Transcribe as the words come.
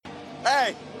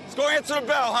Hey, let's go answer the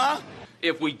bell, huh?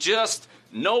 If we just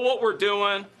know what we're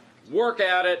doing, work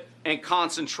at it, and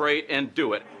concentrate and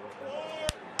do it.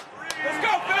 Let's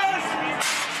go, fellas!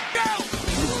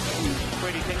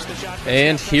 Go!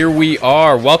 And here we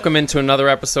are. Welcome into another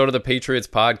episode of the Patriots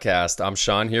podcast. I'm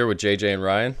Sean here with JJ and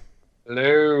Ryan.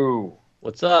 Hello.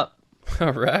 What's up?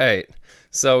 All right.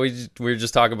 So we were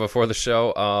just talking before the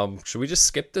show. Should we just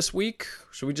skip this week?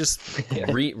 Should we just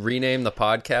rename the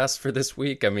podcast for this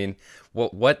week? I mean,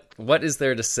 what is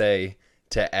there to say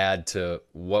to add to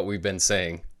what we've been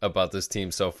saying about this team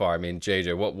so far? I mean,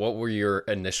 JJ, what were your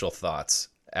initial thoughts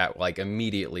at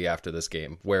immediately after this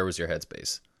game? Where was your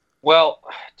headspace? Well,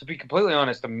 to be completely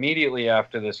honest, immediately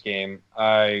after this game,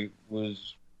 I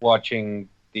was watching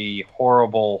the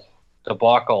horrible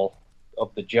debacle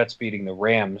of the Jets beating the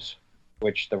Rams,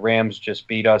 which the Rams just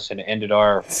beat us and ended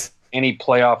any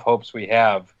playoff hopes we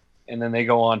have. And then they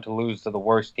go on to lose to the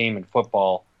worst team in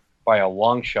football by a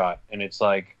long shot. And it's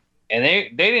like, and they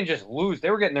didn't just lose.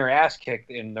 They were getting their ass kicked,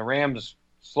 and the Rams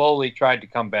slowly tried to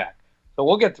come back. So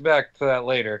we'll get back to that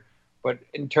later. But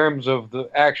in terms of the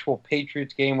actual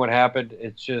Patriots game, what happened,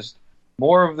 it's just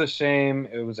more of the same.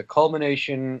 It was a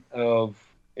culmination of,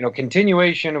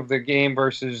 continuation of the game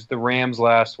versus the Rams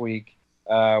last week,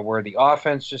 where the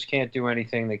offense just can't do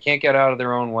anything. They can't get out of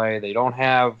their own way. They don't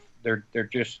have, they're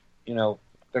just,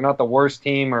 they're not the worst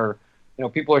team, or,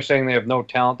 people are saying they have no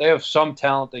talent. They have some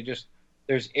talent.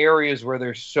 There's areas where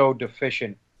they're so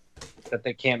deficient that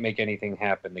they can't make anything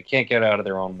happen. They can't get out of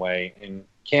their own way. And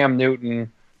Cam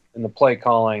Newton and the play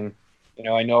calling,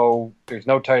 I know there's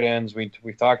no tight ends.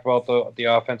 We've talked about the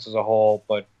offense as a whole,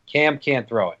 but Cam can't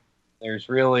throw it. There's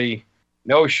really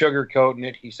no sugarcoating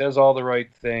it. He says all the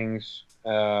right things,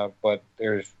 but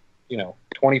there's,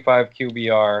 25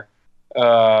 QBR.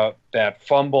 That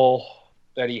fumble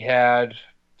that he had,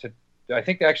 I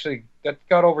think actually that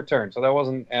got overturned, so that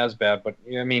wasn't as bad. But,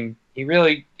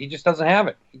 he just doesn't have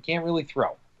it. He can't really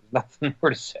throw. There's nothing more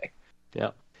to say.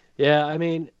 Yeah,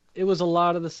 it was a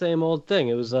lot of the same old thing.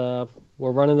 It was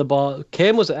we're running the ball.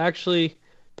 Cam was actually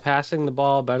passing the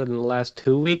ball better than the last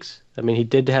 2 weeks. He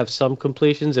did have some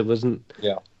completions. It wasn't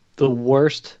the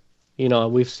worst.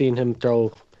 We've seen him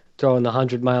throwing the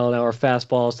 100-mile-an-hour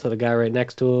fastballs to the guy right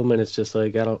next to him, and it's just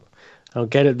like I don't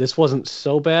get it. This wasn't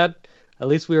so bad. At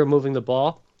least we were moving the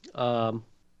ball.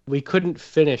 We couldn't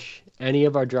finish any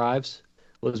of our drives.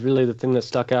 Was really the thing that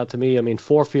stuck out to me.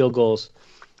 4 field goals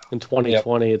in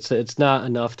 2020. Yep. It's not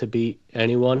enough to beat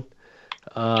anyone.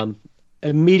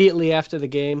 Immediately after the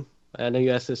game, I know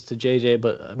you asked this to JJ,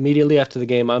 but immediately after the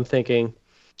game, I'm thinking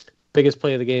biggest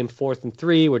play of the game, 4th and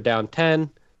 3, we're down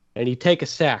 10, and you take a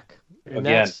sack. And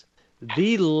again, that's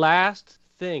the last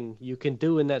thing you can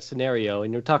do in that scenario.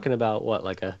 And you're talking about what,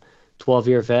 like a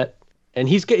 12-year vet, and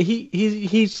he's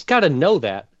got to know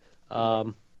that.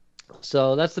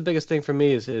 So that's the biggest thing for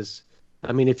me is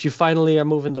if you finally are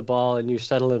moving the ball and you're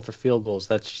settling for field goals,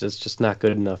 that's just not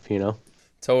good enough,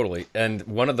 Totally. And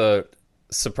one of the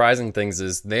surprising things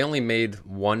is they only made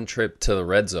one trip to the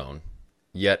red zone,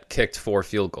 yet kicked 4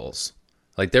 field goals.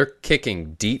 They're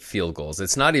kicking deep field goals.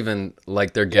 It's not even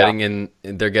like they're getting in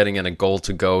a goal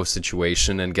to go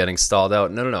situation and getting stalled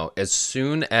out. No. As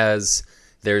soon as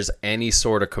there's any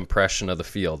sort of compression of the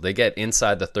field, they get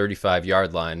inside the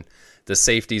 35-yard line. The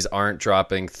safeties aren't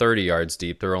dropping 30 yards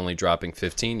deep. They're only dropping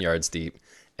 15 yards deep.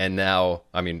 And now,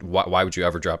 why would you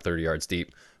ever drop 30 yards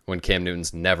deep when Cam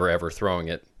Newton's never, ever throwing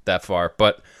it that far?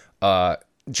 But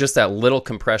just that little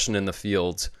compression in the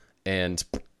field, and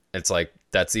it's like,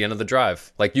 that's the end of the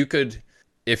drive. You could,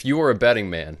 if you were a betting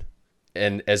man,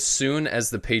 and as soon as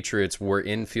the Patriots were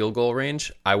in field goal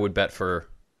range, I would bet for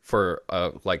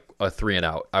a 3 and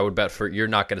out. I would bet for you're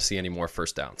not going to see any more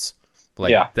first downs.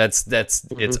 That's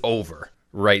It's over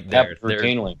right there.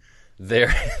 Routinely.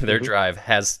 Their drive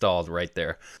has stalled right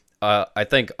there. I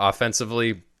think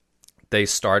offensively, they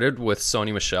started with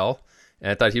Sony Michel,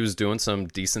 and I thought he was doing some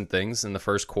decent things in the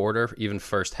first quarter, even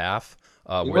first half.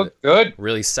 He looked good.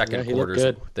 Really, second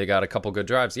quarters, they got a couple good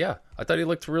drives. Yeah, I thought he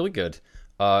looked really good.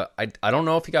 I don't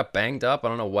know if he got banged up. I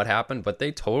don't know what happened, but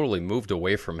they totally moved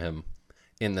away from him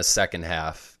in the second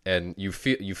half, and you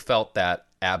felt that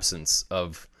absence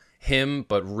of him,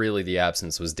 but really the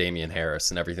absence was Damian Harris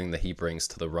and everything that he brings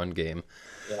to the run game.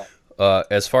 Yeah.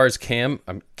 As far as Cam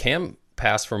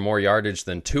passed for more yardage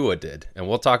than Tua did, and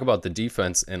we'll talk about the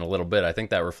defense in a little bit. I think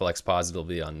that reflects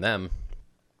positively on them,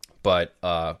 but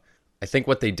I think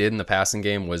what they did in the passing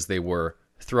game was they were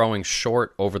throwing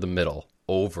short over the middle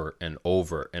over and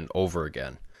over and over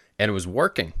again, and it was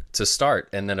working to start,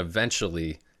 and then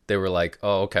eventually they were like,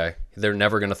 oh, okay, they're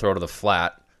never going to throw to the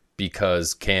flat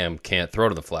because Cam can't throw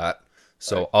to the flat.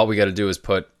 So all we got to do is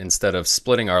instead of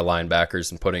splitting our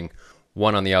linebackers and putting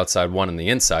one on the outside, one on the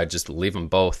inside, just leave them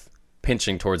both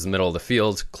pinching towards the middle of the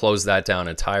field, close that down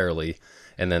entirely,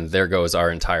 and then there goes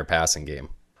our entire passing game.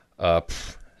 I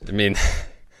mean,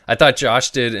 I thought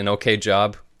Josh did an okay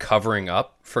job covering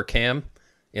up for Cam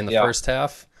in the first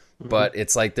half, but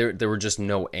it's like there were just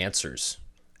no answers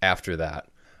after that.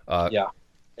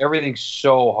 Everything's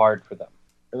so hard for them.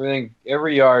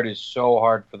 Every yard is so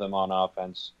hard for them on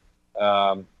offense.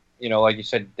 Like you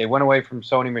said, they went away from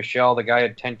Sony Michel. The guy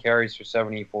had 10 carries for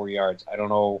 74 yards. I don't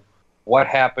know what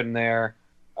happened there.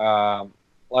 I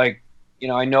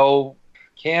know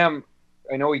Cam,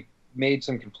 I know he made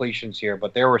some completions here,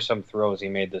 but there were some throws he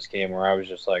made this game where I was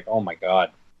just like, oh my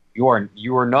God,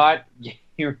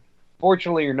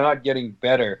 fortunately you're not getting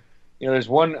better. There's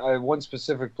one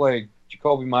specific play,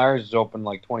 Jacoby Myers is open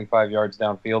like 25 yards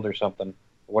downfield or something,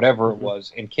 whatever it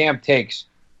was, and Cam takes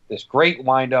this great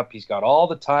windup. He's got all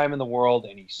the time in the world,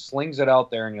 and he slings it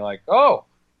out there, and you're like, oh,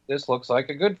 this looks like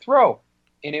a good throw.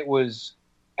 And it was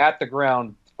at the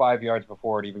ground 5 yards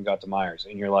before it even got to Myers.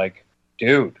 And you're like,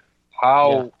 dude,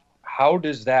 how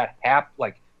does that happen?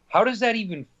 Like, how does that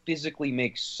even physically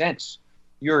make sense?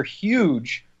 You're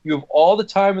huge. You have all the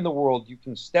time in the world. You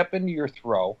can step into your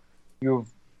throw.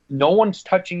 No one's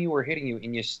touching you or hitting you,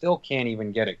 and you still can't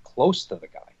even get it close to the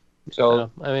guy. So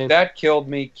that killed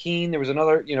me. Keene, there was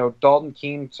another, Dalton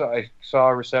Keene. I saw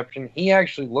a reception. He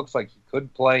actually looks like he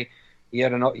could play. He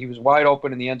was wide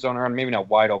open in the end zone, or maybe not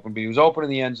wide open, but he was open in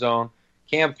the end zone.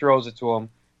 Cam throws it to him,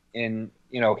 and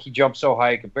he jumped so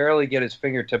high he could barely get his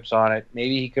fingertips on it.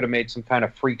 Maybe he could have made some kind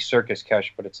of freak circus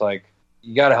catch, but it's like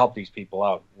you got to help these people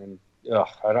out. And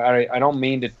I don't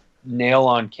mean to nail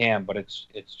on Cam, but it's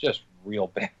just real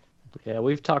bad. Yeah,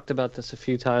 we've talked about this a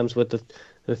few times with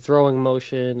the throwing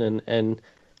motion and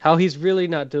how he's really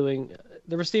not doing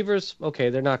the receivers. Okay,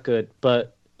 they're not good,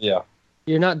 but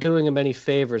you're not doing them any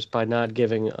favors by not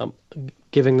giving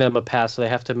them a pass. So they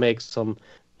have to make some,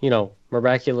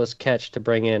 miraculous catch to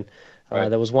bring in. Right.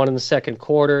 There was one in the second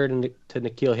quarter to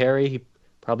N'Keal Harry. He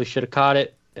probably should have caught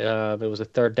it. It was a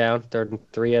 3rd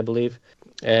and 3, I believe,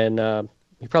 and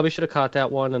he probably should have caught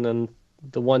that one. And then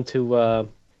the one to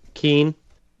Keene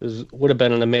would have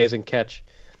been an amazing catch.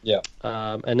 Yeah.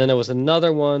 And then there was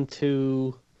another one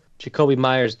to Jacoby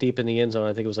Myers deep in the end zone.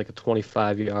 I think it was like a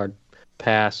 25-yard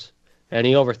pass, and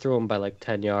he overthrew him by like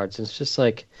 10 yards. And it's just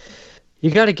like,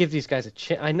 you got to give these guys a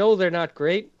chance. I know they're not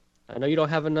great. I know you don't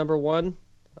have a number one,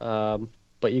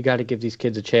 but you got to give these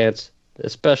kids a chance,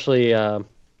 especially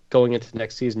going into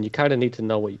next season. You kind of need to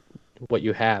know what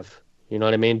you have. You know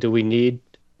what I mean? Do we need?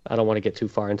 I don't want to get too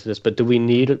far into this, but do we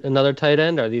need another tight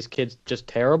end? Are these kids just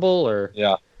terrible, or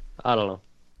I don't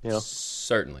know.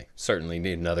 Certainly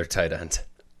need another tight end.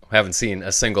 I haven't seen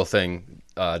a single thing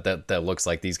that looks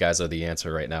like these guys are the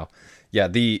answer right now. Yeah,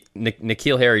 the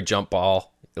N'Keal Harry jump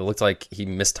ball, it looked like he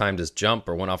mistimed his jump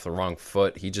or went off the wrong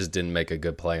foot. He just didn't make a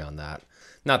good play on that.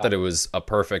 Not that it was a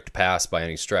perfect pass by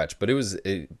any stretch, but it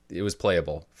was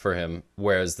playable for him.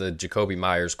 Whereas the Jacoby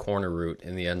Myers corner route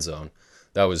in the end zone,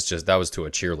 that was to a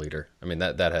cheerleader. I mean,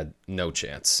 that had no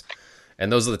chance.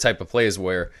 And those are the type of plays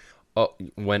where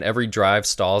when every drive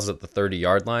stalls at the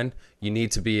 30-yard line, you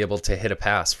need to be able to hit a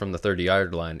pass from the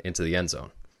 30-yard line into the end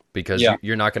zone, because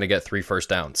you're not going to get 3 first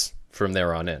downs from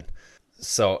there on in.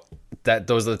 So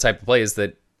those are the type of plays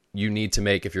that you need to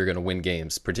make if you're going to win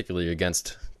games, particularly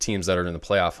against teams that are in the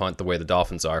playoff hunt the way the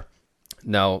Dolphins are.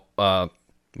 Now,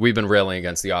 we've been railing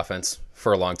against the offense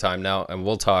for a long time now, and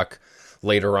we'll talk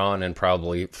later on and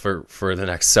probably for the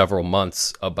next several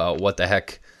months about what the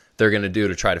heck they're going to do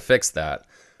to try to fix that.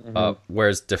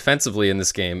 Whereas defensively in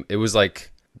this game, it was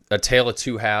like a tale of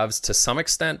two halves to some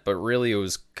extent, but really it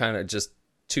was kind of just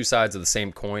two sides of the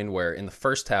same coin, where in the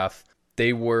first half,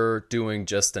 they were doing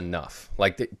just enough.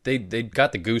 Like they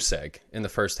got the goose egg in the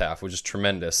first half, which is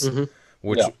tremendous,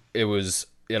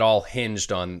 it all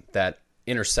hinged on that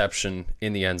interception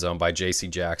in the end zone by J.C.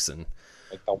 Jackson.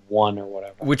 Like the one or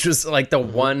whatever. Which was like the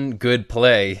one good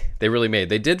play they really made.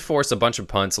 They did force a bunch of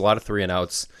punts, a lot of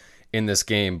 3-and-outs in this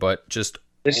game, but just...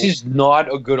 This is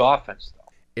not a good offense,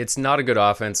 though. It's not a good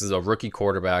offense. It's a rookie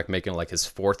quarterback making like his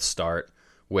 4th start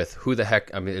with who the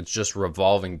heck... I mean, it's just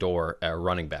revolving door at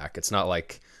running back. It's not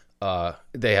like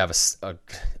they have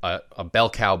a bell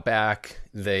cow back.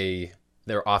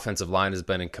 Their offensive line has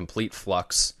been in complete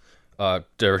flux.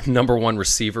 Their number 1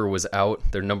 receiver was out.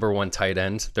 Their number 1 tight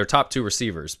end. Their top 2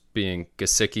 receivers, being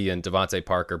Gesicki and Devontae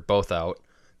Parker, both out.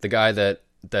 The guy that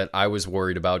I was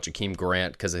worried about, Jakeem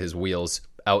Grant, because of his wheels,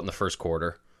 out in the first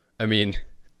quarter. I mean,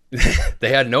 they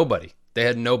had nobody.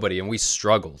 And we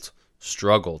struggled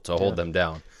to hold them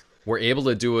down. We're able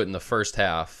to do it in the first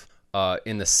half.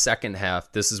 in the second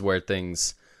half, this is where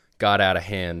things got out of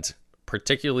hand,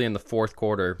 particularly in the fourth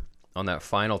quarter on that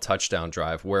final touchdown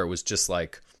drive where it was just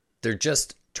like they're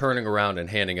just turning around and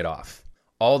handing it off.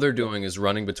 All they're doing is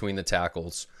running between the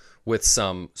tackles with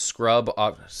some scrub,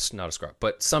 not a scrub,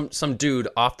 but some dude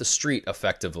off the street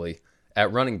effectively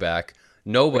at running back.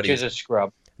 Which is a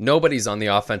scrub. Nobody's on the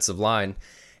offensive line,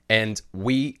 and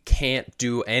we can't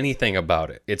do anything about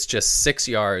it. It's just 6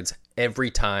 yards every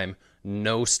time,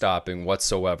 no stopping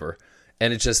whatsoever.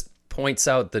 And it just points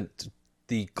out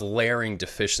the glaring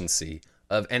deficiency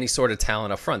of any sort of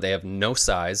talent up front. They have no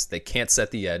size. They can't set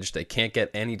the edge. They can't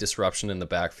get any disruption in the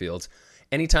backfield.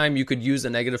 Anytime you could use a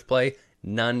negative play,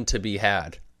 none to be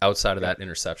had outside of that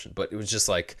interception. But it was just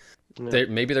like,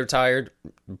 maybe they're tired,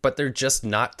 but they're just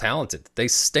not talented. They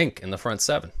stink in the front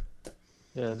seven.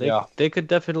 Yeah, they could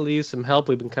definitely use some help.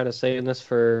 We've been kind of saying this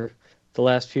for the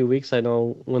last few weeks. I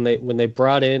know when they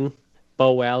brought in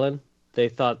Bo Allen, they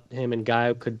thought him and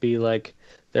Guy could be like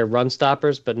their run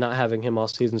stoppers, but not having him all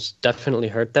season's definitely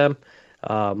hurt them.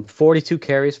 42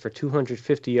 carries for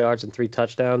 250 yards and 3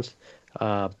 touchdowns.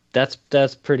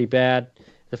 That's pretty bad.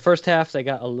 The first half, they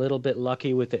got a little bit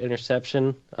lucky with the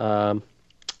interception.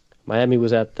 Miami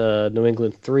was at the New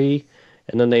England 3,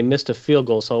 and then they missed a field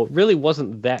goal. So it really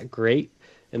wasn't that great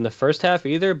in the first half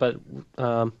either, but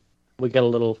we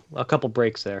got a couple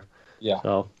breaks there. Yeah.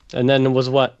 So, and then it was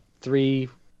three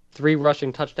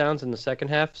rushing touchdowns in the second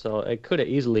half. So it could have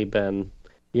easily been,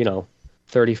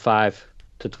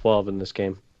 35-12 in this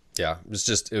game. Yeah,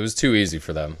 it was too easy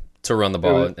for them to run the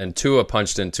ball, and Tua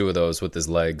punched in 2 of those with his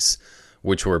legs,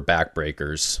 which were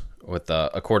backbreakers with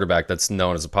a quarterback that's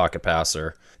known as a pocket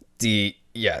passer.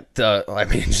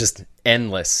 Just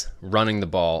endless running the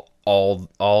ball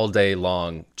all day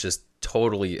long, just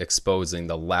totally exposing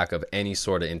the lack of any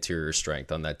sort of interior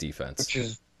strength on that defense. Which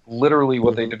is literally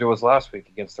what they did to us last week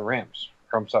against the Rams.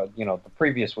 The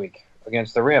previous week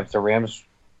against the Rams. The Rams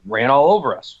ran all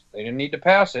over us. They didn't need to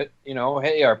pass it.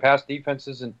 Hey, our pass defense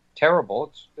isn't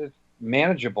terrible. It's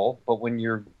manageable, but when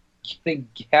you're getting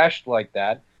gashed like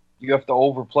that, you have to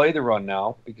overplay the run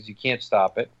now because you can't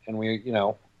stop it, and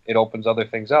it opens other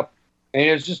things up. And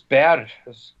it's just bad.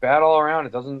 It's bad all around.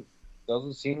 It doesn't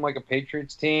seem like a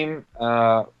Patriots team.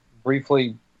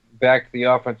 Briefly back to the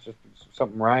offense, just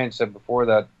something Ryan said before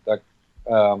that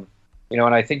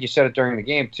and I think you said it during the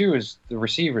game too, is the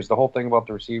receivers. The whole thing about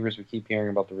the receivers, we keep hearing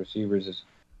about the receivers, is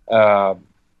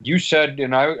you said,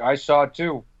 and I saw it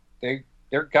too, they're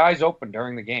guys open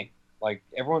during the game. Like,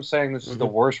 everyone's saying this is the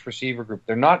worst receiver group.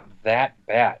 They're not that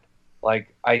bad.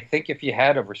 Like, I think if you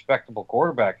had a respectable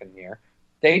quarterback in here,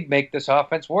 they'd make this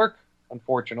offense work,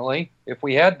 unfortunately, if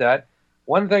we had that.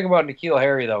 One thing about N'Keal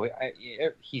Harry, though,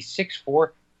 he's 6'4".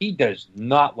 He does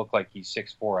not look like he's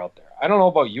 6'4" out there. I don't know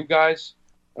about you guys.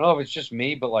 I don't know if it's just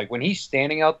me, but, like, when he's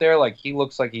standing out there, like, he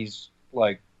looks like he's,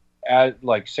 at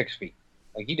 6 feet.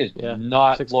 Like, he does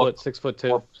not look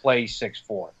 6'2" or play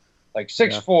 6'4". Like,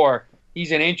 6'4",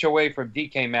 he's an inch away from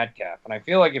DK Metcalf. And I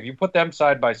feel like if you put them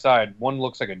side by side, one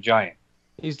looks like a giant.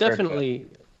 He's definitely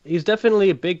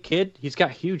a big kid. He's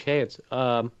got huge hands.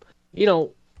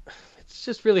 It's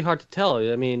just really hard to tell.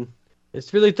 I mean,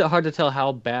 it's really hard to tell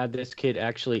how bad this kid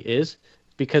actually is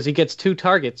because he gets 2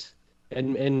 targets,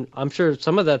 and I'm sure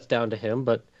some of that's down to him.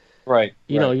 But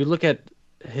you look at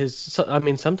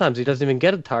sometimes he doesn't even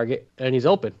get a target, and he's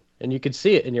open, and you can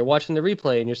see it, and you're watching the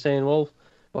replay, and you're saying, well,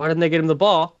 why didn't they get him the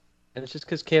ball? And it's just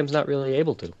because Cam's not really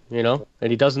able to,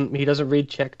 and he doesn't read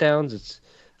checkdowns.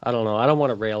 I don't know. I don't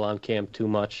want to rail on Cam too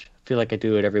much. I feel like I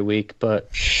do it every week,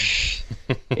 but he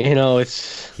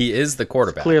is the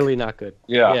quarterback. Clearly not good.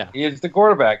 Yeah, he is the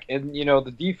quarterback, and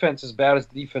the defense, as bad as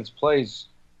the defense played,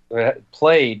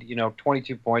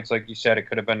 22 points, like you said, it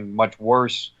could have been much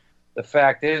worse. The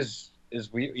fact is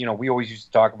we always used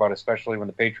to talk about, especially when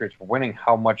the Patriots were winning,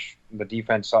 how much the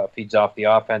defense feeds off the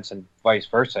offense and vice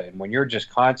versa. And when you're just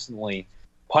constantly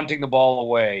punting the ball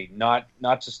away, not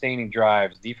sustaining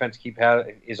drives, defense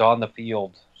is on the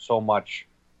field so much,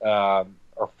 or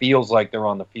feels like they're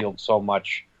on the field so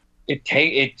much.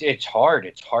 It's hard.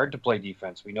 It's hard to play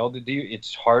defense. We know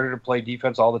it's harder to play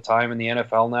defense all the time in the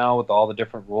NFL now with all the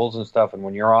different rules and stuff. And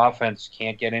when your offense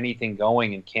can't get anything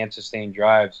going and can't sustain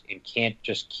drives and can't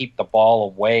just keep the ball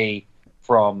away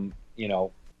from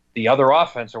the other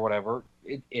offense or whatever,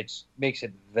 it makes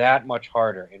it that much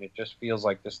harder. And it just feels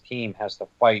like this team has to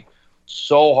fight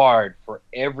so hard for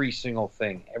every single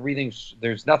thing.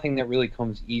 There's nothing that really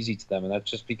comes easy to them, and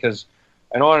that's just because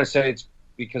I don't want to say it's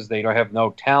because they don't have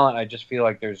no talent. I just feel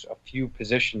like there's a few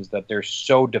positions that they're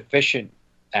so deficient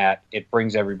at, it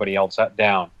brings everybody else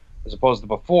down. As opposed to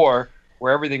before,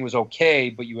 where everything was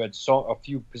okay, but you had a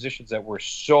few positions that were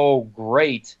so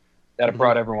great that it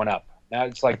brought everyone up. Now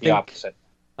it's like the opposite.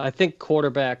 I think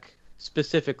quarterback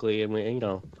specifically, and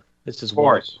this is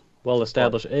well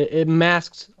established. It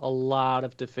masks a lot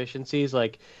of deficiencies.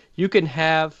 Like you can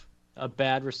have a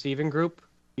bad receiving group.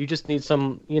 You just need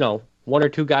some, one or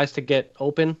two guys to get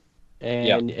open,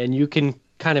 and you can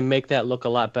kind of make that look a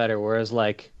lot better. Whereas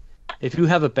like if you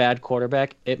have a bad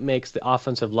quarterback, it makes the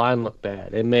offensive line look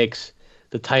bad. It makes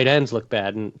the tight ends look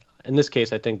bad, and in this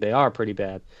case, I think they are pretty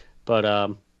bad. But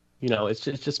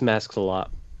it just masks a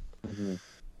lot. Mm-hmm.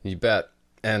 You bet.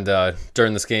 And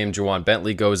during this game, Juwan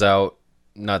Bentley goes out.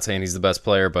 Not saying he's the best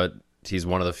player, but he's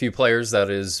one of the few players that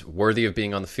is worthy of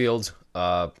being on the field.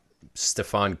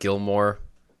 Stephon Gilmore,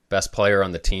 best player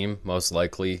on the team, most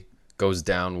likely goes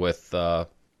down with,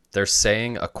 they're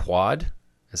saying a quad.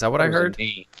 Is that what I heard?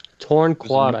 Torn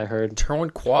quad, I heard. Torn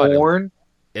quad. Torn?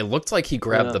 It looked like he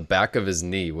grabbed the back of his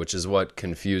knee, which is what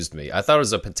confused me. I thought it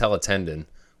was a patella tendon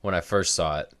when I first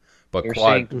saw it, but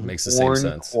quad makes the same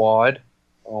sense. Quad?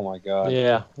 Oh my god.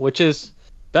 Yeah, which is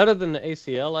better than the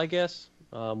ACL, I guess,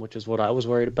 which is what I was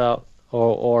worried about.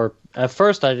 Or at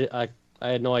first I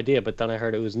had no idea, but then I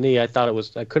heard it was knee. I thought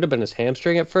it could have been his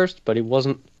hamstring at first, but he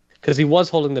wasn't, because he was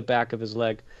holding the back of his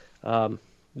leg.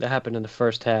 That happened in the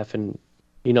first half, and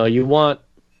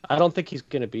I don't think he's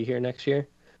going to be here next year.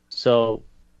 So,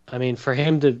 I mean, for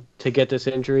him to get this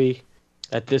injury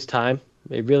at this time,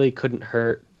 it really couldn't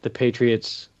hurt the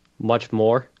Patriots much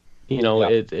more.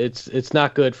 It's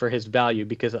not good for his value,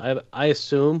 because I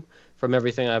assume from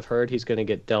everything I've heard he's going to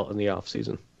get dealt in the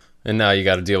offseason. And now you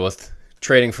got to deal with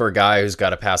trading for a guy who's got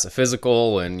to pass a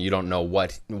physical, and you don't know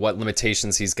what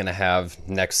limitations he's going to have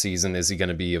next season. Is he going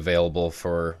to be available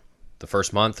for the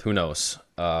first month? Who knows?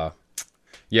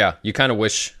 You kind of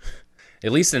wish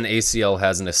at least an ACL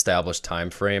has an established time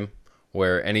frame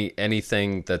where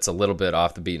anything that's a little bit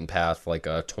off the beaten path, like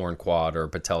a torn quad or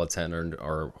patella tendon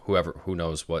or who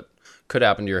knows what could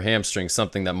happen to your hamstring,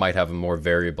 something that might have a more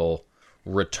variable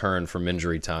return from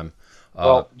injury time.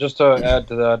 Well, just to add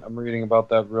to that, I'm reading about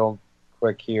that real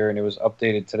quick here, and it was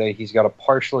updated today. He's got a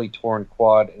partially torn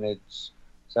quad, and it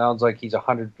sounds like he's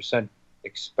 100%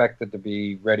 expected to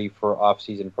be ready for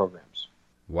off-season programs.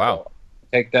 Wow. So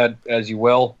take that as you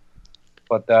will,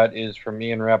 but that is from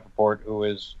Ian Rappaport, who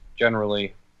is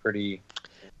generally pretty...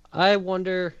 I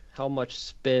wonder how much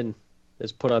spin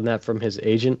is put on that from his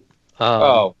agent.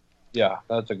 Yeah,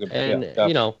 that's a good...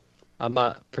 And, I'm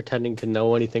not pretending to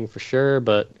know anything for sure,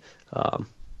 but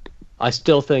I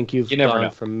still think you've gone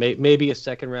from maybe a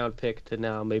second-round pick to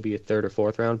now maybe a third or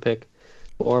fourth-round pick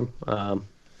for him.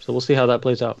 So we'll see how that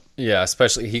plays out. Yeah,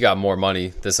 especially he got more money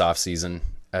this offseason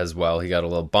as well. He got a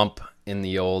little bump in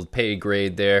the old pay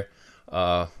grade there.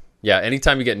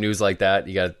 Anytime you get news like that,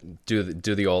 you got to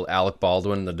do the old Alec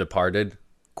Baldwin, The Departed.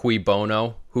 Cui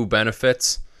bono, who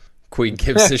benefits? Cui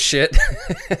gives a shit.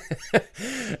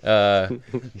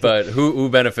 But who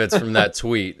benefits from that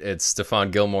tweet? It's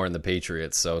Stephon Gilmore and the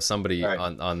Patriots. So somebody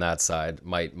on that side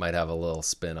might have a little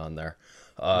spin on there.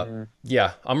 I'm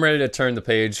ready to turn the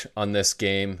page on this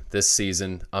game, this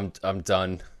season. I'm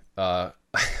done.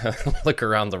 Look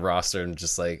around the roster and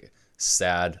just like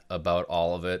sad about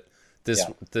all of it.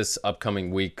 This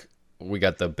upcoming week, we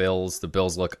got the Bills. The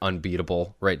Bills look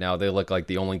unbeatable right now. They look like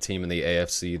the only team in the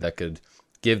AFC that could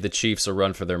give the Chiefs a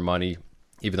run for their money,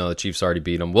 even though the Chiefs already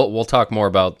beat them. We'll talk more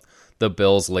about the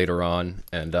Bills later on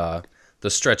and the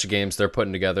stretch of games they're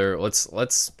putting together.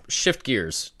 Let's shift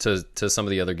gears to some of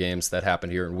the other games that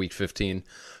happened here in Week 15.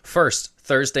 First,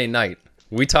 Thursday night.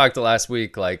 We talked last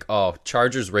week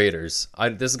Chargers Raiders.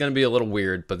 This is going to be a little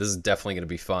weird, but this is definitely going to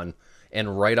be fun.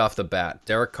 And right off the bat,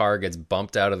 Derek Carr gets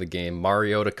bumped out of the game.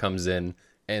 Mariota comes in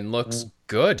and looks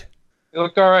good. He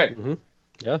looked all right. Mm-hmm.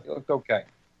 Yeah, he looked okay.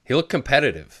 He looked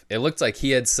competitive. It looked like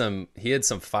he had some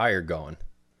fire going.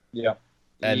 Yeah,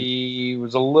 and he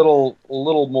was a little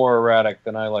more erratic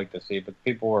than I like to see, but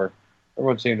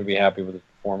everyone seemed to be happy with his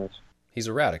performance. He's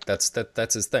erratic.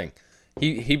 That's his thing.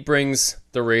 He brings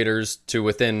the Raiders to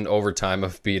within overtime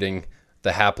of beating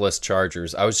the hapless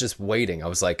Chargers. I was just waiting. I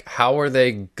was like, how are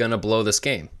they gonna blow this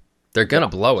game? They're gonna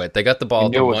blow it. They got the ball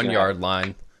at the 1 yard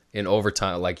line in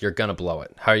overtime. Like, you're gonna blow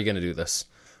it. How are you gonna do this?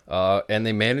 And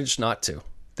they managed not to.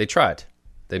 They tried.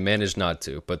 They managed not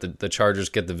to. But the Chargers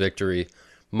get the victory.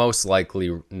 Most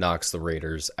likely knocks the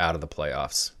Raiders out of the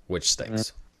playoffs, which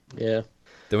stinks. Yeah.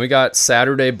 Then we got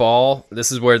Saturday ball.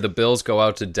 This is where the Bills go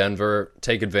out to Denver,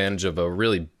 take advantage of a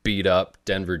really beat-up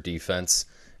Denver defense,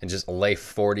 and just lay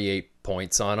 48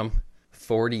 points on them.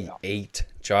 48.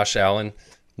 Josh Allen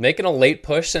making a late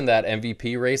push in that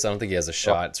MVP race. I don't think he has a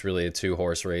shot. It's really a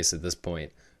two-horse race at this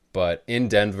point. But in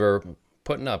Denver,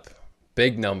 putting up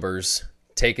big numbers,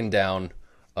 taking down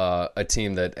a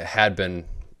team that had been,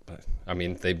 I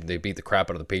mean, they beat the crap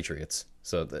out of the Patriots.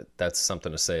 So that's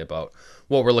something to say about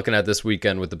what we're looking at this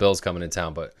weekend with the Bills coming in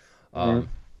town. But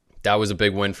that was a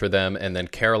big win for them. And then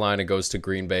Carolina goes to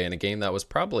Green Bay in a game that was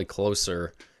probably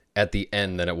closer at the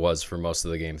end than it was for most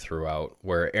of the game throughout,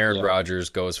 where Aaron Rodgers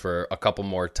goes for a couple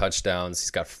more touchdowns.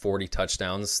 He's got 40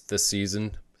 touchdowns this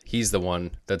season. He's the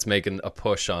one that's making a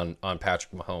push on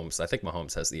Patrick Mahomes. I think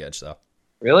Mahomes has the edge, though.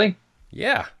 Really?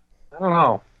 Yeah. I don't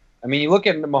know. I mean, you look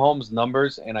at Mahomes'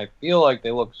 numbers, and I feel like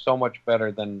they look so much better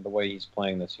than the way he's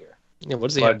playing this year. Yeah,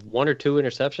 what does he have? 1 or 2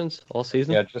 interceptions all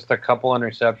season? Yeah, just a couple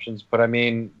interceptions. But I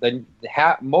mean,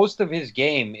 most of his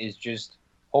game is just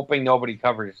hoping nobody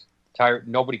covers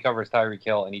Tyreek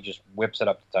Hill, and he just whips it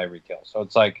up to Tyreek Hill. So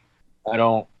it's like, I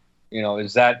don't,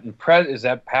 is that Is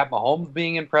that Pat Mahomes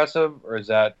being impressive, or is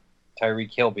that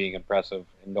Tyreek Hill being impressive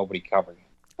and nobody covering him?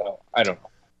 So I don't know.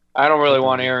 I don't really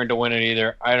want Aaron to win it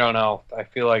either. I don't know. I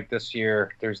feel like this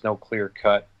year there's no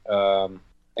clear-cut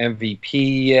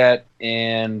MVP yet.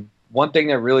 And one thing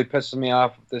that really pisses me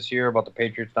off this year about the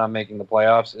Patriots not making the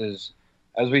playoffs is,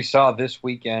 as we saw this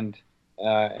weekend,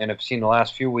 and have seen the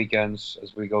last few weekends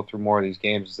as we go through more of these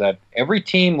games, is that every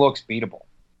team looks beatable.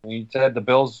 I mean, you said the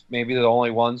Bills maybe the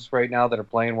only ones right now that are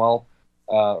playing well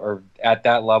or at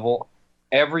that level.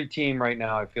 Every team right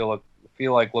now I feel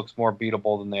like looks more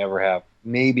beatable than they ever have.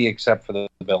 Maybe except for the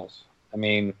Bills. I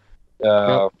mean,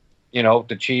 the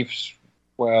Chiefs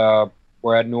were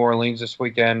at New Orleans this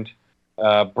weekend.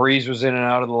 Breeze was in and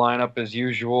out of the lineup as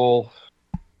usual.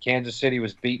 Kansas City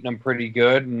was beating them pretty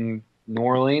good, and New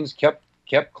Orleans kept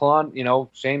clawing.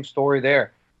 Same story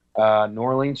there. New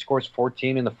Orleans scores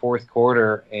 14 in the fourth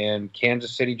quarter, and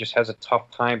Kansas City just has a tough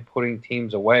time putting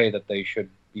teams away that they should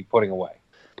be putting away.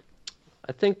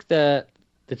 I think that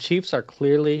the Chiefs are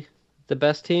clearly the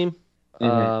best team.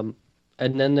 And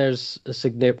then there's a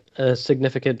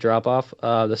significant drop off.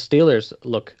 The Steelers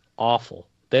look awful.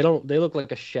 They look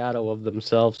like a shadow of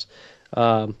themselves.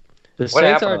 The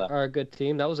Saints are a good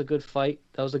team. That was a good fight.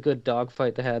 That was a good dog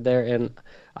fight they had there. And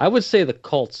I would say the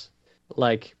Colts,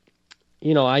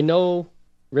 I know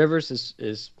Rivers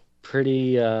is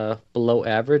pretty below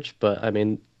average, but I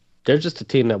mean, they're just a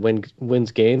team that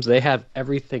wins games. They have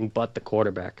everything but the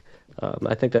quarterback.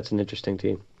 I think that's an interesting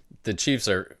team. The Chiefs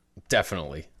are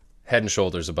definitely head and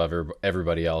shoulders above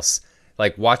everybody else.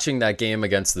 Like watching that game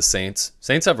against the Saints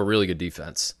have a really good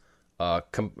defense.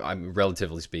 I'm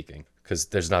relatively speaking, because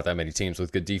there's not that many teams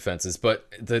with good defenses. But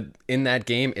in that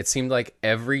game, it seemed like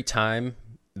every time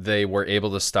they were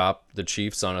able to stop the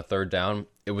Chiefs on a third down,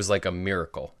 it was like a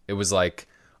miracle. It was like,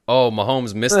 oh,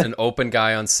 Mahomes missed an open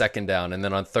guy on second down, and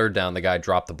then on third down, the guy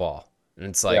dropped the ball. And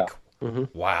it's like,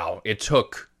 wow, it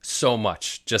took so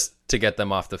much just to get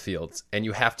them off the field. And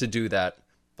you have to do that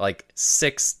like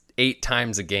 6-8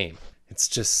 times a game. It's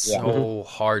just so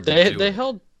hard to do. They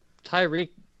held Tyreek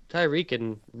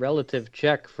in relative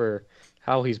check for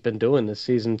how he's been doing this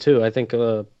season too. I think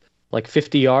like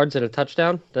 50 yards and a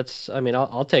touchdown.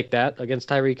 I'll take that against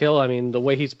Tyreek Hill. I mean, the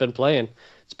way he's been playing,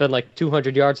 it's been like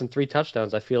 200 yards and 3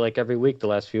 touchdowns. I feel like every week the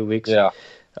last few weeks. Yeah.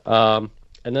 And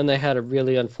then they had a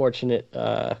really unfortunate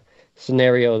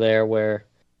scenario there where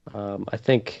I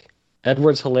think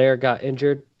Edwards-Helaire got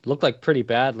injured, looked like pretty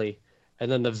badly, and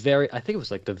then I think it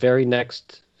was like the very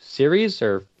next series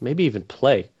or maybe even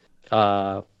play,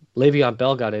 Le'Veon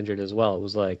Bell got injured as well. It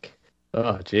was like,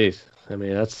 oh geez. I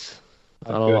mean, that's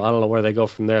I don't know where they go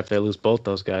from there if they lose both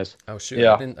those guys. Oh shoot,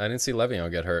 yeah. I didn't see Le'Veon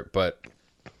get hurt, but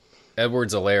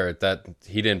Edwards-Helaire, that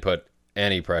he didn't put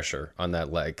any pressure on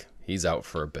that leg. He's out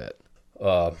for a bit.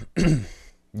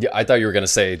 Yeah, I thought you were gonna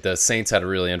say the Saints had a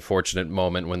really unfortunate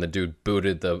moment when the dude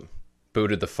booted the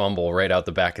fumble right out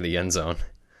the back of the end zone.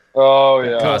 Oh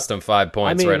yeah, it cost him 5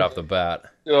 points right off the bat.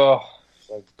 Oh,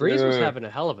 Breeze was having a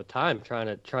hell of a time trying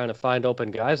to find open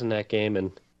guys in that game,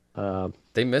 and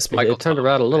they missed Michael. It turned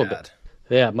around a little bit.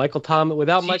 Yeah, Michael Thomas.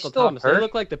 Without Michael Thomas, hurt? They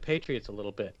look like the Patriots a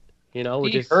little bit.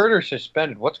 He's hurt or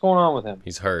suspended? What's going on with him?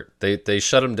 He's hurt. They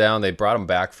shut him down. They brought him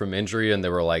back from injury, and they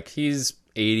were like, he's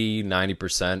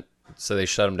 80-90%. So they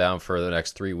shut him down for the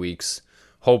next 3 weeks,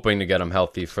 hoping to get him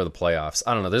healthy for the playoffs.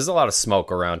 I don't know. There's a lot of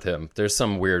smoke around him. There's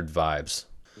some weird vibes.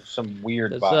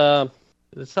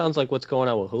 It sounds like what's going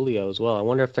on with Julio as well. I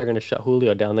wonder if they're going to shut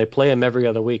Julio down. They play him every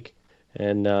other week,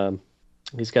 and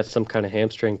he's got some kind of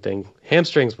hamstring thing.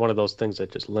 Hamstring's one of those things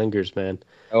that just lingers, man.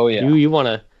 Oh, yeah. You want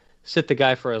to sit the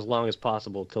guy for as long as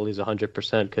possible till he's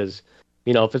 100%, because,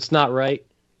 if it's not right,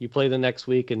 you play the next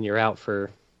week and you're out for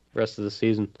the rest of the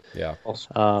season. Yeah.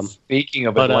 Speaking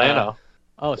of Atlanta.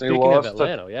 Speaking of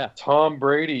Atlanta, yeah. Tom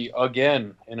Brady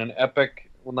again in an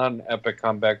epic not an epic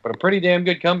comeback, but a pretty damn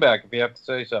good comeback, if you have to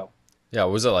say so. Yeah,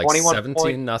 was it like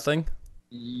 17-0?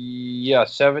 Yeah,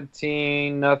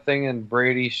 17-0, and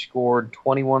Brady scored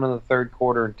 21 in the third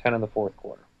quarter and 10 in the fourth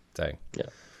quarter. Dang. Yeah.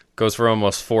 Goes for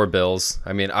almost 4 bills.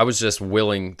 I mean, I was just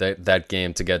willing that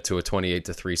game to get to a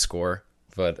 28-3 score,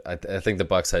 but I think the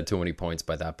Bucs had too many points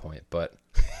by that point. But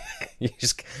you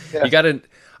got to.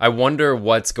 I wonder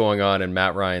what's going on in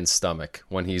Matt Ryan's stomach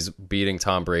when he's beating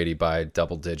Tom Brady by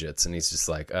double digits, and he's just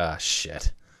like,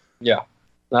 shit. Yeah,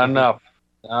 not enough.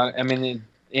 I mean,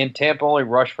 in Tampa only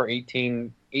rushed for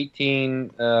 18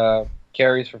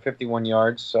 carries for 51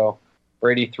 yards, so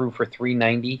Brady threw for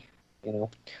 390. You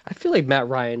know, I feel like Matt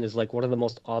Ryan is like one of the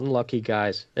most unlucky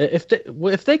guys. If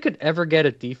they could ever get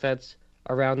a defense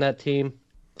around that team,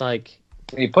 like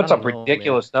he puts up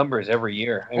ridiculous numbers every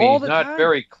year. I mean, he's not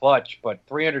very clutch, but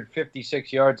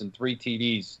 356 yards and 3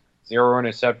 TDs, 0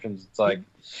 interceptions. It's like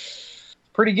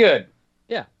pretty good.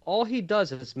 Yeah, all he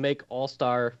does is make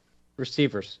all-star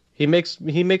receivers. He makes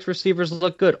receivers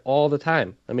look good all the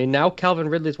time. I mean, now Calvin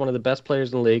Ridley is one of the best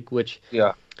players in the league, which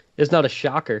is not a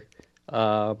shocker.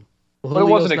 But it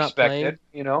wasn't expected,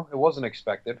 you know. It wasn't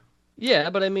expected. Yeah,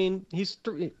 but I mean, he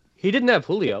didn't have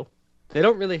Julio. They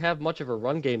don't really have much of a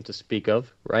run game to speak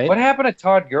of, right? What happened to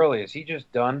Todd Gurley? Is he just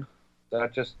done?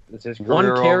 Is his career one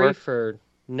carry over? For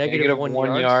negative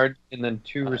 1 yard, and then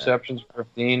 2 receptions for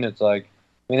 15. It's like,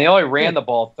 I mean, they only ran the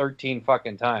ball 13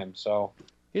 fucking times. So,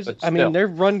 I mean, their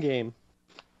run game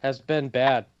has been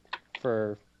bad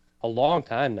for a long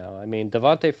time now. I mean,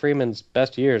 Devontae Freeman's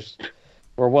best years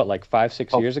were what, like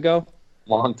 5-6 years ago?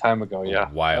 Long time ago, yeah.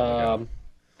 A while ago.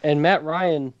 And Matt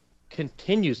Ryan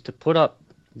continues to put up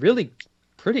really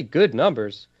pretty good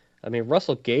numbers. I mean,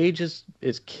 Russell Gage is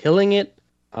killing it.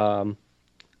 You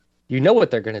know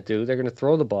what they're going to do. They're going to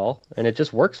throw the ball, and it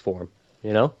just works for them,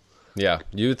 you know? Yeah,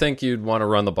 you think you'd want to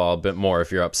run the ball a bit more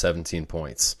if you're up 17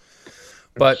 points.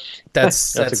 But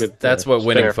that's what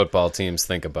winning football teams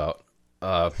think about.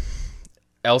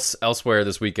 Elsewhere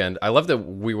this weekend, I love that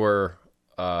we were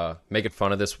making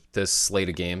fun of this slate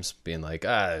of games, being like,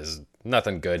 there's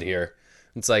nothing good here.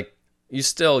 It's like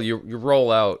you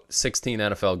roll out 16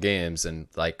 NFL games, and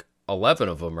like 11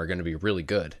 of them are going to be really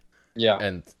good. Yeah,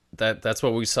 and that's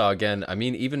what we saw again. I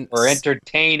mean, even or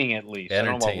entertaining at least. I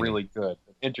don't know about really good.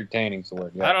 Entertaining's the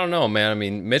word. Yeah. I don't know, man. I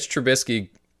mean, Mitch Trubisky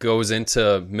goes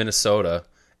into Minnesota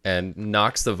and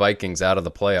knocks the Vikings out of the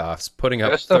playoffs, putting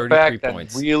up 33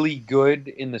 points. That really good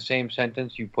in the same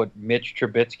sentence you put Mitch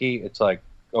Trubisky. It's like,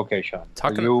 okay, Sean,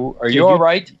 are you all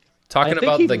right? Talking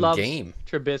about the game,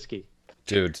 Trubisky.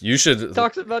 Dude, you should. He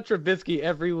talks about Trubisky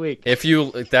every week.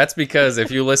 That's because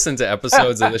if you listen to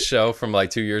episodes of the show from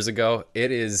like 2 years ago,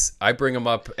 I bring him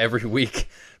up every week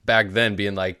back then,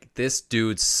 being like, this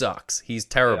dude sucks. He's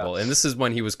terrible. Yeah. And this is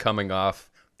when he was coming off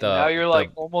now you're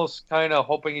almost kind of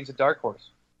hoping he's a dark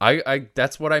horse.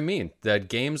 That's what I mean. That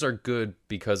games are good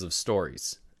because of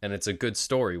stories. And it's a good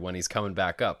story when he's coming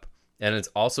back up. And it's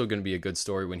also going to be a good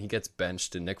story when he gets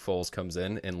benched and Nick Foles comes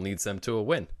in and leads them to a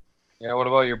win. Yeah, what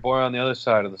about your boy on the other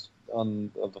side of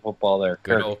the football there?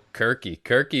 Good old Kirky.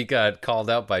 Kirky got called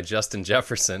out by Justin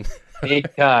Jefferson.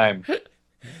 Big time.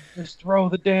 Just throw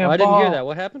the damn ball. I didn't hear that.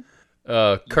 What happened?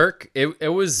 Kirk,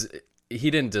 he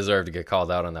didn't deserve to get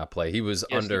called out on that play. He was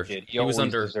under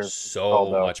so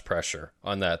much pressure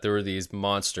on that. There were these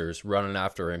monsters running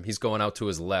after him. He's going out to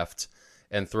his left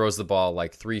and throws the ball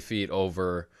like 3 feet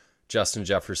over Justin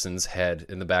Jefferson's head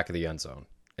in the back of the end zone.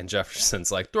 And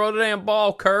Jefferson's like, throw the damn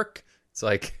ball, Kirk. It's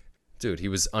like, dude, he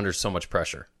was under so much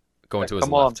pressure going to his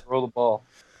left. Come on, throw the ball.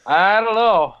 I don't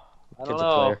know.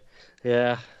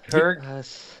 Yeah.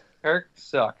 Kirk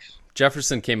sucks.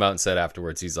 Jefferson came out and said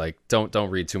afterwards, he's like, don't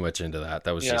read too much into that.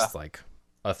 That was just like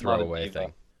a throwaway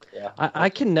thing. Yeah. I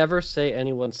can never say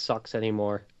anyone sucks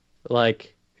anymore.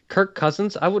 Like Kirk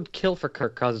Cousins, I would kill for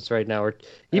Kirk Cousins right now, or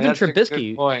even that's Trubisky. A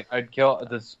good point. I'd kill.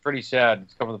 That's pretty sad.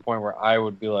 It's coming to the point where I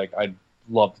would be like, I'd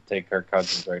love to take Kirk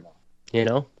Cousins right now. You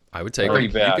know, I would take him. You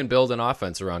can build an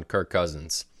offense around Kirk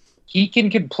Cousins. He can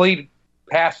complete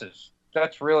passes.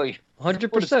 That's really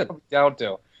 100% down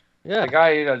to. Yeah, the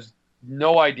guy has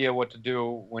no idea what to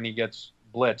do when he gets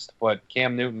blitzed, but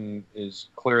Cam Newton is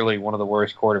clearly one of the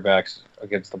worst quarterbacks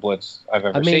against the blitz I've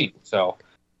ever seen. So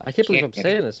I can't believe I'm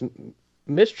saying this.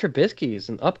 Mitch Trubisky is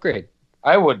an upgrade.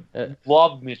 I would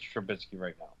love Mitch Trubisky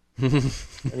right now.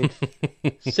 I mean,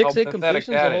 6 incompletions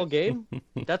the whole game.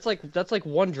 That's like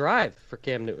one drive for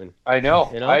Cam Newton. I know.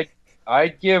 You know?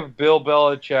 I'd give Bill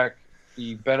Belichick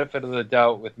the benefit of the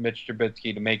doubt with Mitch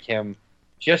Trubisky to make him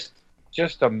just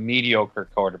a mediocre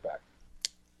quarterback.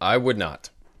 I would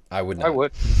not. I would. I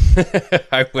would.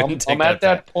 I wouldn't. I'm at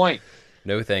that point.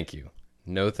 No, thank you.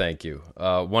 No, thank you.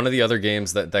 One of the other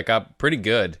games that got pretty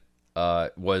good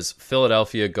was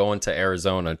Philadelphia going to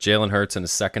Arizona. Jalen Hurts in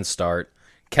his second start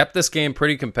kept this game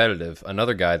pretty competitive.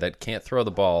 Another guy that can't throw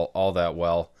the ball all that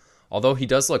well, although he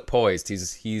does look poised.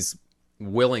 He's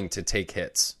willing to take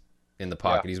hits in the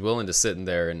pocket. He's willing to sit in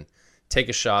there and take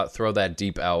a shot, throw that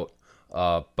deep out.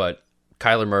 But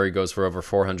Kyler Murray goes for over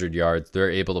 400 yards. They're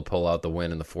able to pull out the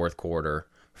win in the fourth quarter.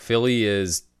 Philly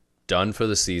is done for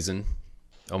the season.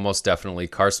 Almost definitely.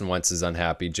 Carson Wentz is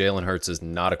unhappy. Jalen Hurts is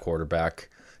not a quarterback,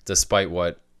 despite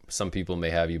what some people may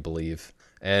have you believe.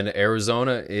 And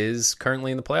Arizona is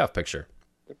currently in the playoff picture.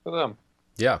 Good for them.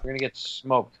 Yeah. They're going to get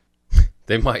smoked.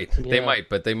 They might. Yeah. They might,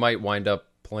 but they might wind up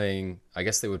playing, I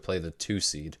guess they would play the 2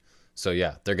 seed. So,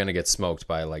 yeah, they're going to get smoked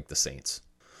by, like, the Saints.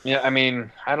 Yeah, I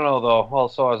mean, I don't know, though.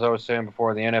 Also, as I was saying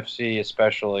before, the NFC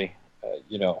especially,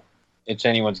 it's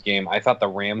anyone's game. I thought the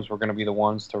Rams were going to be the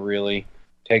ones to really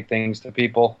take things to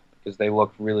people because they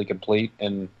looked really complete.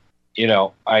 And,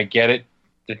 I get it.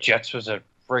 The Jets was a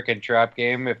freaking trap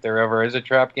game if there ever is a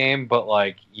trap game, but,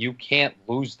 like, you can't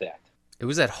lose that. It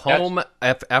was at home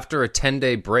after a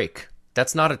 10-day break.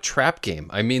 That's not a trap game.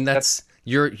 I mean, that's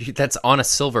on a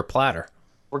silver platter.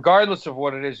 Regardless of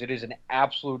what it is an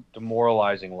absolute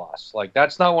demoralizing loss. Like,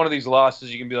 that's not one of these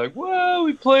losses you can be like, well,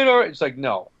 we played our... It's like,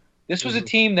 no. This was a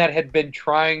team that had been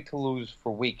trying to lose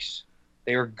for weeks.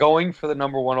 They were going for the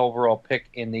number 1 overall pick,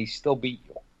 and they still beat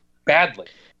you. Badly.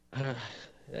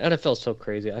 NFL's so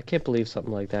crazy. I can't believe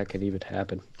something like that could even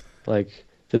happen. Like,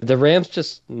 the Rams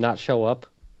just not show up.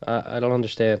 I don't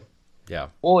understand. Yeah.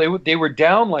 Well, they were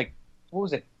down, like, what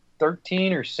was it,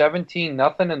 13 or 17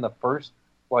 nothing in the first,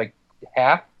 like,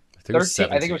 half. I think it was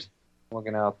 17. I think it was, I'm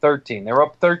looking now, 13. They were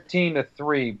up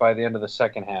 13-3 by the end of the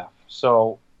second half.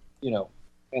 So,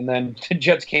 and then the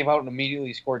Jets came out and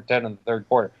immediately scored 10 in the third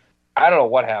quarter. I don't know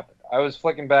what happened. I was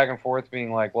flicking back and forth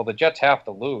being like, well, the Jets have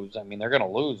to lose. I mean, they're going to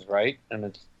lose, right? And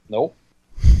it's, nope.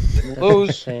 Didn't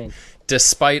lose.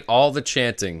 Despite all the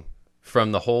chanting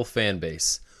from the whole fan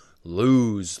base,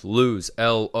 lose,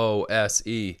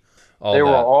 L-O-S-E. They were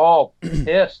all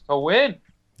pissed to win.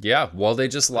 Yeah, well, they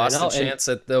just lost the chance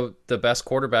at the best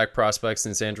quarterback prospect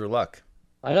since Andrew Luck.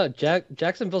 I know.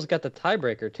 Jacksonville's got the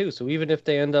tiebreaker, too, so even if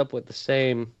they end up with the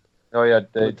same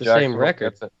same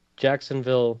record,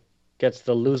 Jacksonville gets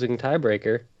the losing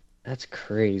tiebreaker. That's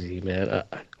crazy, man.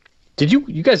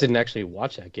 You guys didn't actually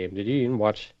watch that game, did you? You didn't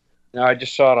watch? No, I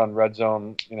just saw it on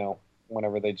Redzone,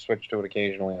 whenever they'd switch to it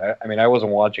occasionally. I mean, I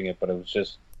wasn't watching it, but it was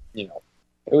just, it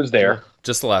was there.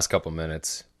 Just the last couple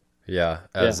minutes. Yeah,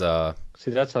 See,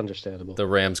 that's understandable. The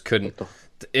Rams couldn't.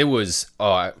 It was.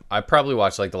 I probably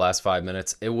watched like the last 5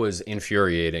 minutes. It was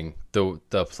infuriating. The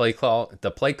play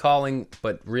calling,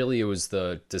 but really it was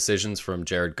the decisions from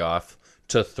Jared Goff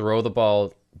to throw the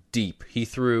ball deep.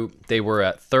 They were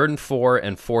at 3rd and 4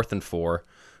 and 4th and 4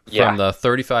 from the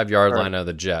 35-yard line of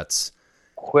the Jets.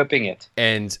 Whipping it.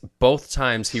 And both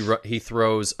times he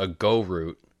throws a go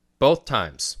route. Both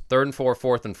times, 3rd and 4,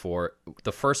 4th and 4.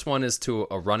 The first one is to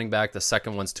a running back. The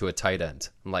second one's to a tight end.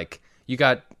 Like, you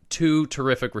got 2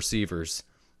 terrific receivers.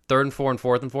 3rd and 4 and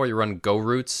 4th and 4, you run go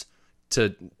routes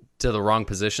to the wrong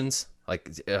positions. Like,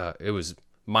 it was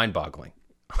mind-boggling.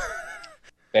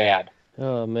 Bad.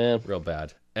 Oh, man. Real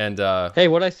bad. And hey,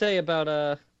 what'd I say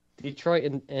about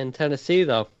Detroit and Tennessee,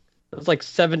 though? It was like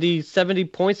 70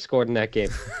 points scored in that game.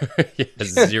 yeah,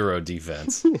 0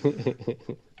 defense.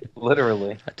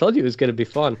 Literally. I told you it was going to be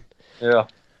fun. Yeah.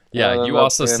 Yeah, you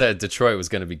also said Detroit was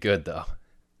going to be good, though.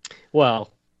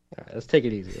 Well, all right, let's take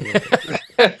it easy.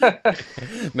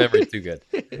 Memory too good.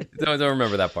 Don't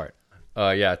remember that part.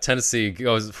 Yeah, Tennessee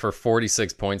goes for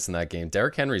 46 points in that game.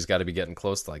 Derrick Henry's got to be getting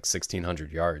close to like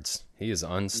 1,600 yards. He is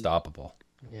unstoppable.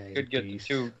 Yeah, could get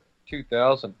to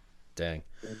 2,000. Dang.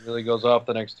 It really goes off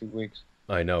the next 2 weeks.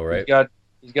 I know, right?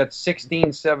 He's got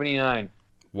 1,679.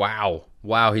 Wow.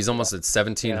 He's almost at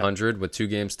 1,700 with 2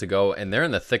 games to go, and they're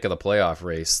in the thick of the playoff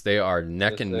race. They are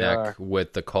neck and neck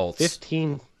with the Colts.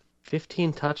 15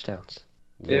 touchdowns.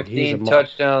 15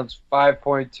 touchdowns,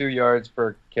 5.2 yards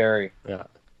per carry. Yeah.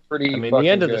 Pretty. I mean, the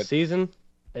end of the season,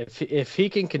 if he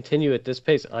can continue at this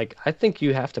pace, like, I think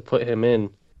you have to put him in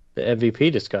the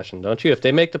MVP discussion, don't you? If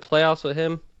they make the playoffs with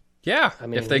him. Yeah. I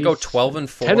mean, if they go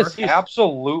 12-4.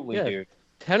 Absolutely, dude.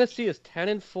 Tennessee is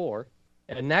 10-4,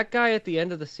 and that guy at the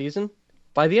end of the season,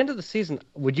 by the end of the season,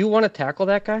 would you want to tackle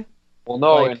that guy? Well,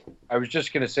 no, and I was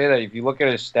just going to say that if you look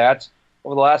at his stats,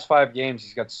 over the last 5 games,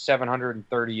 he's got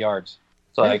 730 yards.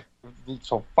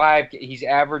 He's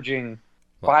averaging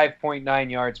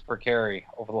 5.9 yards per carry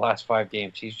over the last 5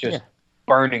 games. He's just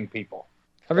burning people.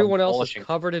 Everyone else is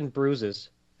covered in bruises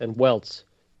and welts,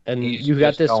 and you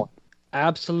got this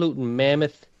absolute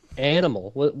mammoth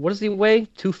animal. What does he weigh?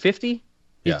 250?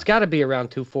 Yeah. He's got to be around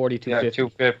 240, Yeah,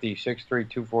 250. 250, 6'3",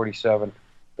 247.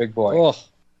 Big boy. Oh,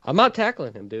 I'm not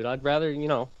tackling him, dude. I'd rather, I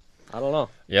don't know.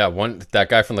 Yeah, that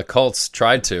guy from the Colts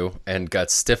tried to and got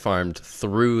stiff-armed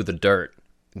through the dirt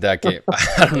that game.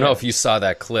 I don't know if you saw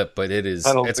that clip, but it's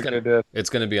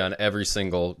gonna be on every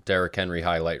single Derrick Henry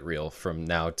highlight reel from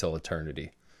now till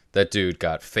eternity. That dude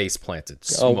got face planted.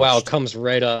 Smushed. Oh wow, it comes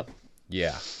right up.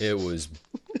 Yeah, it was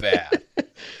bad.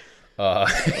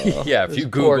 Yeah, if you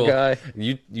poor Google, guy.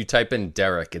 you type in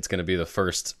Derrick, it's gonna be the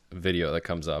first video that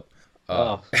comes up.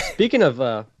 Speaking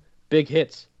of big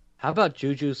hits, how about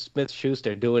Juju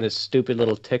Smith-Schuster doing his stupid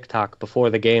little TikTok before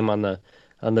the game on the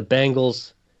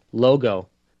Bengals logo,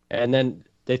 and then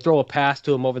they throw a pass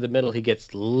to him over the middle. He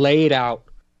gets laid out,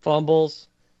 fumbles.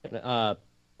 Man,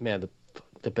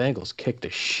 the Bengals kicked the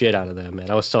shit out of them.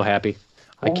 Man, I was so happy.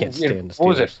 I can't stand the Steelers. What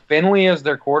was it? Finley as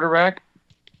their quarterback?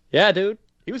 Yeah, dude.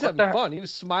 He was having fun. He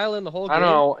was smiling the whole game. I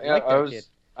know. Like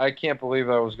I can't believe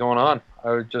that was going on.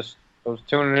 I was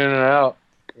tuning in and out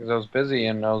because I was busy,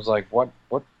 and I was like,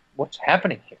 what's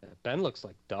happening here? Ben looks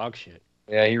like dog shit.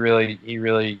 Yeah,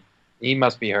 he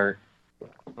must be hurt. I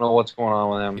don't know what's going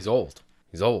on with him. He's old.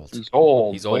 He's old. He's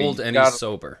old and he's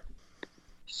sober.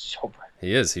 Sober.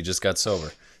 He is. He just got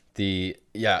sober.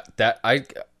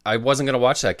 I wasn't gonna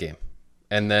watch that game,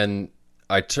 and then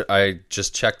I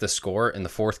just checked the score in the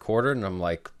fourth quarter, and I'm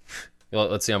like,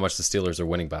 let's see how much the Steelers are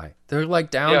winning by. They're like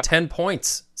down 10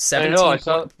 points, 17 points.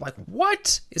 Like,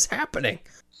 what is happening?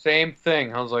 Same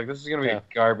thing. I was like, this is going to be a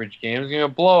garbage game. It's going to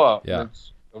be a blowout. Yeah.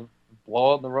 It's a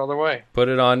blowout the other way. Put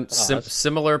it on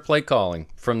similar play calling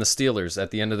from the Steelers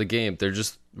at the end of the game. They're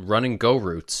just running go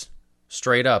routes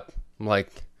straight up. I'm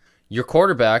like, your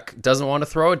quarterback doesn't want to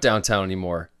throw it downtown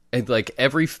anymore. And like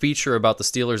every feature about the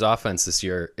Steelers offense this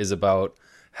year is about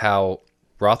how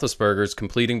Roethlisberger's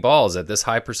completing balls at this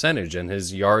high percentage and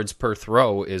his yards per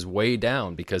throw is way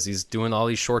down because he's doing all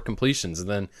these short completions. And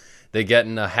then they get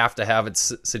in a have-to-have-it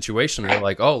situation and they're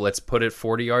like, oh, let's put it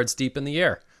 40 yards deep in the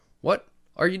air. What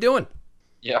are you doing?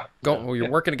 Yeah. You're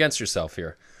working against yourself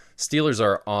here.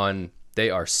 Steelers they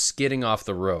are skidding off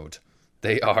the road.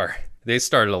 They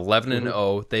started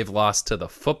 11-0. They've lost to the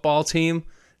football team.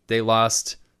 They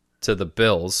lost to the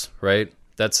Bills, right?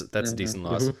 That's a decent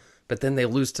loss. But then they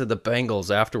lose to the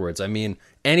Bengals afterwards. I mean,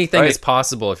 anything is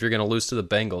possible if you're going to lose to the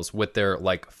Bengals with their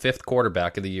fifth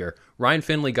quarterback of the year. Ryan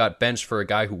Finley got benched for a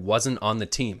guy who wasn't on the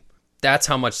team. That's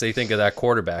how much they think of that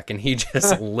quarterback, and he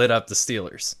just lit up the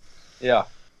Steelers. Yeah.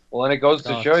 Well, and it goes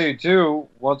to show you too.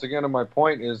 Once again, to my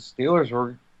point is Steelers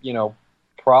were,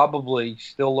 probably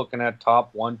still looking at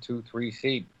top 1, 2, 3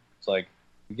 seed. It's like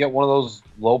you get one of those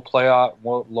low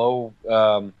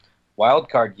wild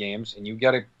card games, and you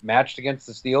get it matched against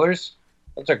the Steelers.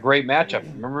 That's a great matchup.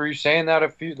 Remember you saying that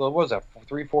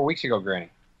 3-4 weeks ago, Granny?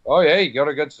 Oh yeah, you go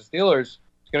against the Steelers.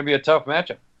 It's going to be a tough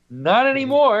matchup. Not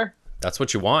anymore. That's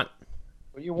what you want.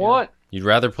 What you want? You'd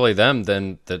rather play them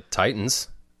than the Titans,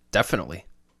 definitely.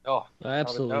 Oh, I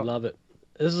absolutely love it.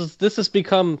 This has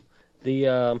become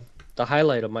the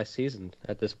highlight of my season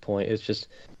at this point. It's just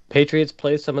Patriots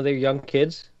play some of their young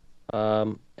kids,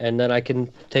 and then I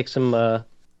can take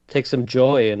some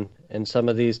joy in some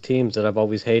of these teams that I've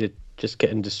always hated just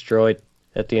getting destroyed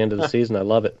at the end of the season. I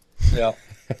love it. Yeah.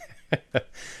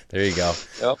 There you go.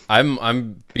 Yep.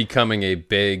 I'm becoming a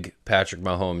big Patrick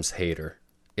Mahomes hater.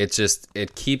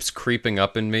 It keeps creeping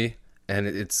up in me, and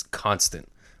it's constant.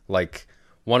 Like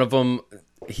one of them,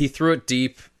 he threw it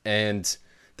deep, and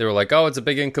they were like, "Oh, it's a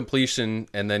big incompletion,"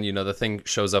 and then the thing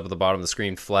shows up at the bottom of the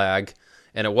screen, flag.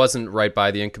 And it wasn't right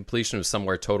by the incompletion. It was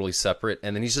somewhere totally separate.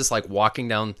 And then he's just walking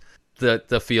down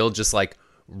the field, just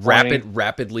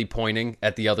rapidly pointing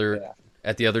at the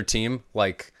other team.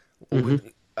 I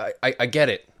get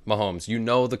it,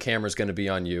 Mahomes. The camera's going to be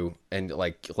on you, and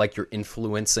you're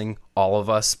influencing all of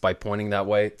us by pointing that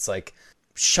way. It's like,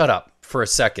 shut up for a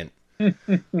second.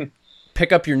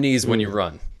 Pick up your knees when you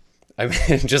run. I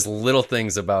mean, just little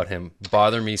things about him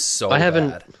bother me so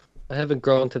bad. I haven't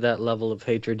grown to that level of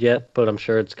hatred yet, but I'm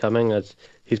sure it's coming.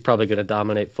 He's probably going to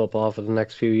dominate football for the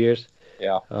next few years.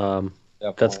 Yeah.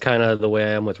 That's kind of the way I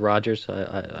am with Rodgers.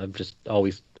 I've just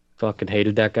always fucking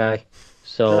hated that guy.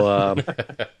 So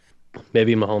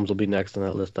maybe Mahomes will be next on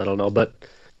that list. I don't know, but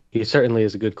he certainly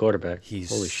is a good quarterback.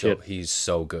 Holy shit. He's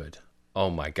so good. Oh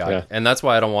my God. Yeah. And that's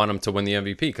why I don't want him to win the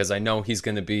MVP, because I know he's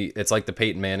going to be, it's like the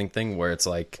Peyton Manning thing where it's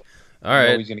like, all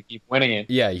right, he's going to keep winning it.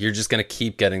 Yeah, you're just going to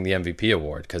keep getting the MVP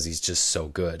award because he's just so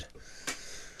good.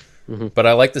 Mm-hmm. But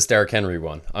I like this Derrick Henry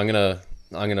one. I'm gonna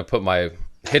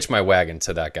hitch my wagon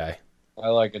to that guy. I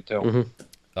like it too.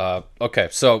 Mm-hmm. Okay,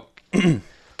 so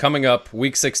coming up,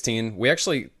 week 16, we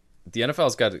actually the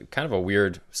NFL's got kind of a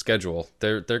weird schedule.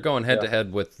 They're going head to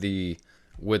head with the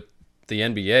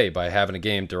NBA by having a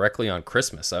game directly on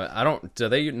Christmas. I don't. Do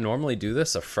they normally do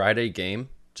this, a Friday game,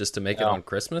 just to make it on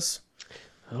Christmas?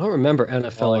 I don't remember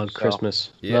NFL on so.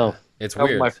 Christmas. Yeah, No. it's Some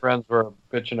weird. of my friends were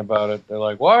bitching about it. They're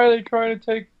like, "Why are they trying to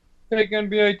take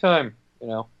NBA time?" You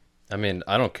know. I mean,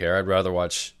 I don't care. I'd rather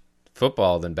watch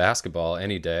football than basketball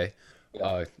any day.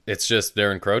 It's just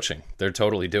they're encroaching. They're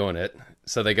totally doing it.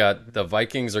 So they got the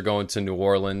Vikings are going to New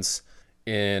Orleans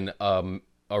in a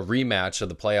rematch of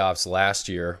the playoffs last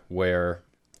year where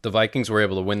the Vikings were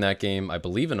able to win that game, I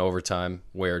believe, in overtime,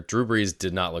 where Drew Brees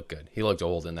did not look good. He looked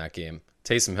old in that game.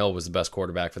 Taysom Hill was the best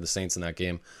quarterback for the Saints in that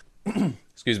game.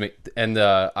 Excuse me. And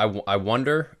I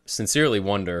wonder, sincerely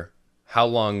wonder, how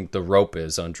long the rope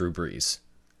is on Drew Brees.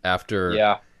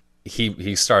 After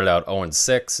he started out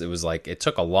 0-6, it was like it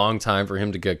took a long time for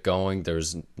him to get going.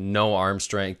 There's no arm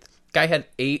strength. Guy had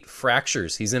 8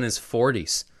 fractures. He's in his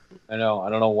 40s. I know. I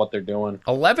don't know what they're doing.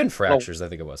 11 fractures, I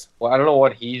think it was. Well, I don't know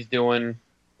what he's doing,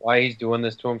 why he's doing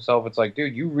this to himself. It's like,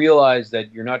 dude, you realize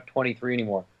that you're not 23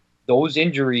 anymore. Those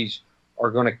injuries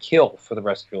are going to kill for the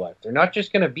rest of your life. They're not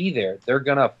just going to be there. They're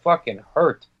going to fucking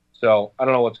hurt. So I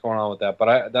don't know what's going on with that,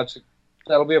 but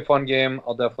that'll be a fun game.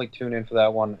 I'll definitely tune in for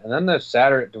that one. And then the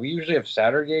Saturday, do we usually have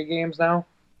Saturday games now?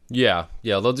 Yeah,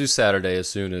 they'll do Saturday as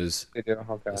soon as They do?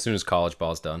 Okay. as soon as college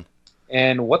ball's done.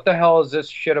 And what the hell is this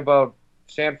shit about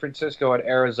San Francisco at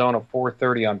Arizona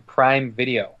 4:30 on Prime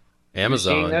Video?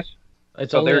 Amazon. You seeing this?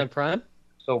 It's So only they're- on Prime?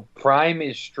 So Prime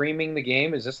is streaming the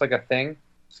game. Is this like a thing?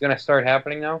 It's gonna start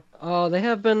happening now. Oh,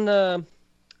 they've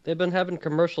been having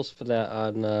commercials for that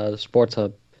on the Sports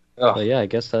Hub. Oh, So yeah, I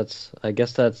guess that's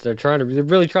they're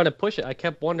really trying to push it. I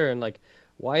kept wondering, like,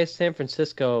 why is San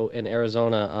Francisco and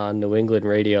Arizona on New England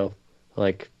radio?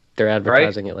 Like, they're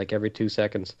advertising it like every 2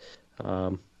 seconds.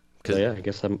 So yeah, I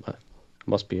guess that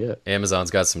must be it. Amazon's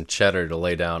got some cheddar to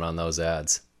lay down on those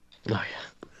ads. Oh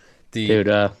yeah, The dude.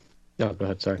 No, go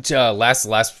ahead. Sorry.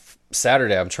 last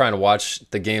Saturday, I'm trying to watch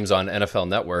the games on NFL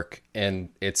Network, and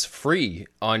it's free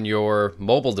on your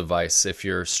mobile device if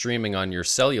you're streaming on your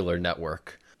cellular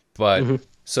network. But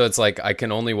so it's like I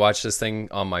can only watch this thing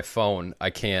on my phone.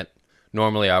 I can't.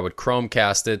 Normally, I would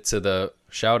Chromecast it to the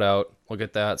shout out. Look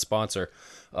at that sponsor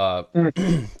to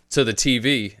the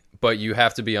TV. But you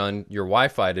have to be on your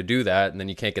Wi-Fi to do that, and then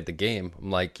you can't get the game.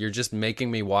 I'm like, you're just making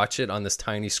me watch it on this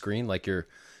tiny screen, like you're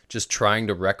just trying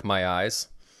to wreck my eyes.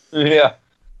 yeah.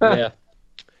 Yeah,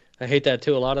 I hate that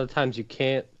too. A lot of the times you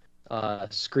can't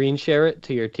screen share it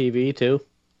to your TV too,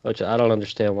 which I don't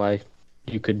understand why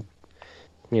you could.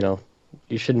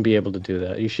 You shouldn't be able to do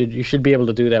that. You should be able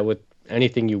to do that with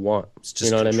anything you want. It's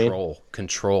just you know control. what I mean?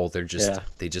 Control. They're just Yeah.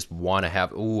 they just want to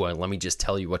have. Ooh, let me just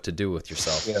tell you what to do with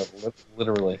yourself. Yeah.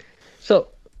 Literally. So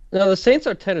now the Saints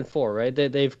are 10-4, right?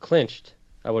 They've clinched,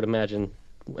 I would imagine,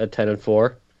 at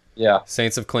 10-4, Yeah.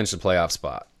 Saints have clinched a playoff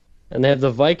spot. and they have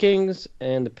the Vikings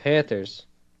and the Panthers.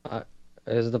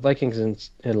 Is the Vikings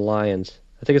and Lions?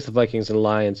 I think it's the Vikings and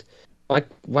Lions.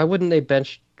 Why wouldn't they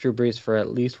bench Drew Brees for at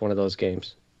least one of those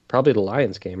games? Probably the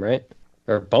Lions game, right?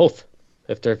 Or both,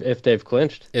 if they've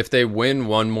clinched. If they win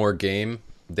one more game,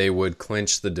 they would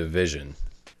clinch the division,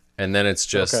 and then it's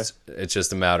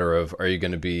just a matter of, are you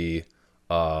going to be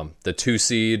the 2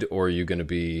 seed, or are you going to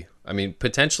be? I mean,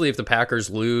 potentially if the Packers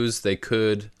lose, they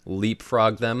could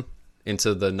leapfrog them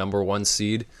into the number 1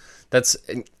 seed. It's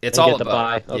all get the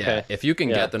about bye. Okay. Yeah. If you can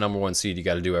Yeah. get the number 1 seed, you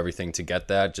got to do everything to get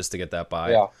that, just to get that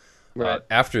bye. Yeah. Right.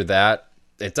 After that,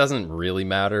 it doesn't really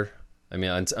matter. I mean,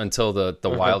 until the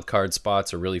wild card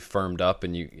spots are really firmed up,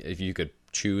 and if you could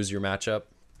choose your matchup.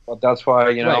 But that's why,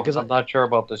 Right, 'cause I'm not sure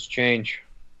about this change.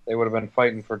 They would have been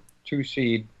fighting for 2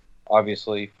 seed,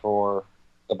 obviously, for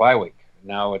the bye week.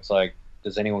 Now it's like,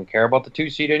 does anyone care about the 2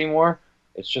 seed anymore?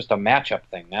 It's just a matchup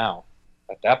thing now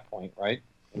at that point, right?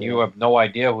 And you have no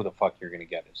idea who the fuck you're going to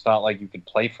get. It's not like you can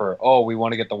play for, we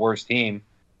want to get the worst team.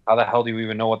 How the hell do you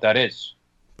even know what that is?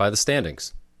 By the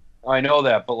standings. I know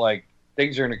that, but like,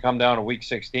 things are going to come down to week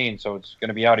 16, so it's going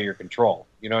to be out of your control.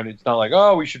 You know, it's not like,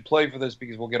 we should play for this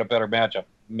because we'll get a better matchup.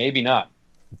 Maybe not.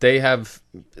 They have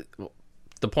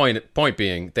the point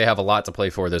being, they have a lot to play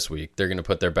for this week. They're going to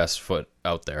put their best foot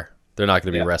out there. They're not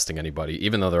going to be resting anybody,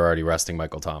 even though they're already resting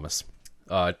Michael Thomas.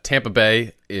 Tampa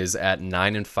Bay is at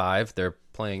 9-5. They're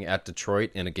playing at Detroit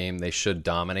in a game they should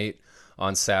dominate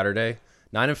on Saturday.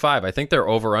 9-5. I think their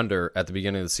over/under at the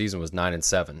beginning of the season was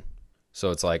 9-7.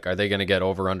 So it's like, are they going to get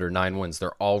over/under 9 wins?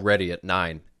 They're already at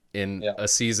 9 in a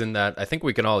season that I think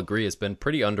we can all agree has been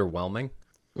pretty underwhelming.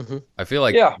 Mm-hmm. I feel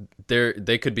like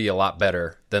they could be a lot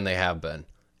better than they have been,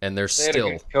 and they're If they had still.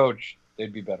 a good coach,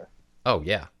 they'd be better. Oh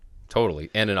yeah, totally,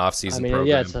 and an off-season I mean, program.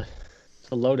 yeah, it's a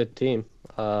a loaded team.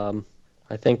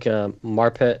 I think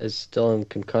Marpet is still in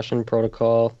concussion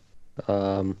protocol.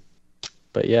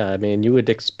 But yeah, I mean, you would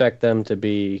expect them to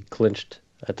be clinched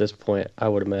at this point, I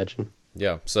would imagine.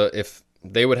 Yeah, so if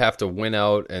they would have to win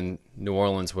out and New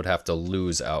Orleans would have to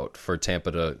lose out for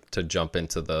Tampa to jump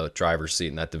into the driver's seat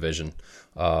in that division.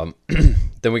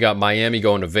 Then we got Miami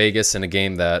going to Vegas in a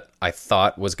game that I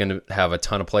thought was going to have a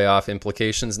ton of playoff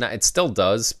implications. Now, it still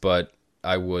does, but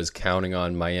I was counting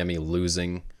on Miami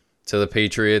losing to the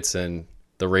Patriots and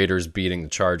the Raiders beating the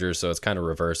Chargers, so it's kind of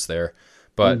reversed there.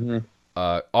 But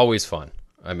always fun.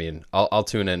 I mean, I'll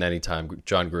tune in anytime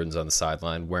John Gruden's on the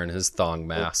sideline wearing his thong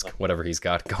mask, whatever he's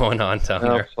got going on down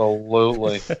there.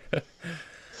 Absolutely.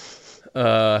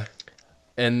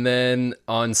 And then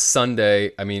on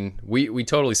Sunday, I mean, we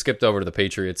totally skipped over to the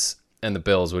Patriots and the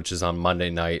Bills, which is on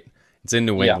Monday night. It's in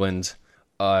New England.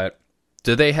 Do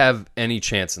they have any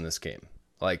chance in this game?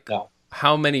 Like, No.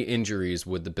 How many injuries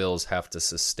would the Bills have to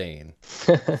sustain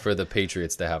for the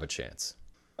Patriots to have a chance?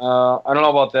 I don't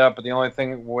know about that, but the only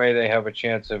way they have a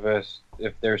chance of is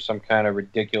if there's some kind of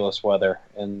ridiculous weather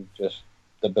and just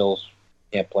the Bills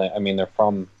can't play. I mean, they're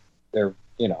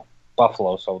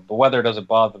Buffalo, so the weather doesn't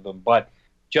bother them. But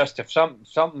just if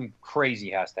something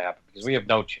crazy has to happen, because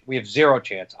we have zero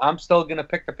chance. I'm still going to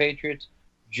pick the Patriots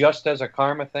just as a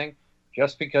karma thing,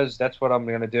 just because that's what I'm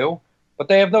going to do. But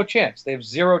they have no chance. They have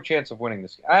zero chance of winning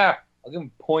this game. I'll give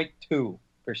them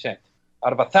 0.2%.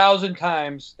 Out of 1,000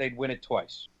 times, they'd win it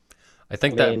twice. I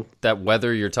think that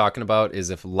weather you're talking about is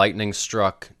if lightning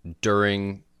struck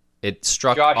during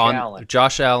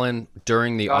Josh Allen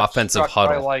during the offensive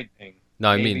huddle. By lightning. No,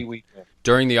 I mean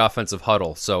during the offensive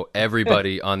huddle, so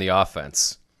everybody on the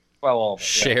offense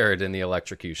shared in the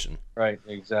electrocution. Right,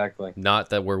 exactly. Not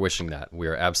that we're wishing that. We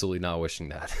are absolutely not wishing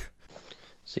that.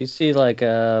 So you see, like,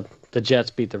 the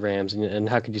Jets beat the Rams, and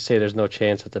how could you say there's no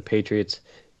chance that the Patriots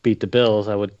beat the Bills?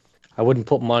 I wouldn't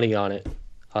put money on it.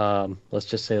 Let's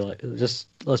just say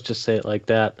it like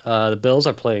that. The Bills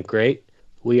are playing great.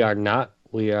 We are not.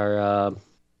 We are.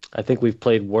 I think we've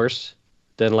played worse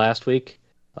than last week.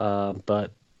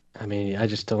 But I mean, I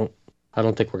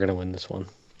don't think we're gonna win this one.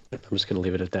 I'm just gonna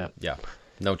leave it at that. Yeah,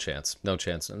 no chance.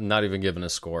 I'm not even giving a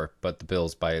score, but the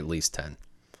Bills by at least 10.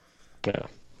 Yeah.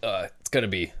 It's gonna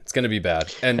be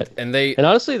bad. And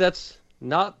honestly, that's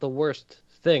not the worst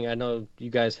thing. I know you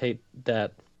guys hate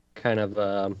that kind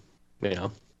of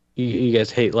you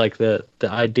guys hate like the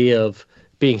idea of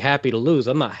being happy to lose.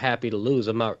 I'm not happy to lose.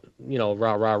 I'm not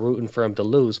rah rooting for him to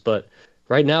lose. But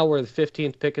right now we're the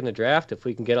 15th pick in the draft. If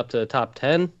we can get up to the top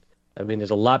 10, I mean,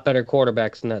 there's a lot better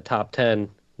quarterbacks in that top 10.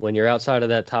 When you're outside of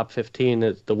that top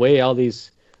 15, the way all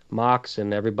these mocks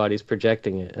and everybody's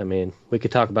projecting it. I mean, we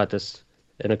could talk about this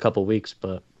in a couple weeks,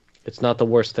 but it's not the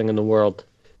worst thing in the world,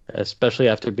 especially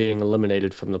after being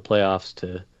eliminated from the playoffs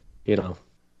to,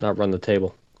 not run the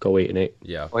table, go 8-8.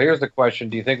 Yeah. Well, here's the question: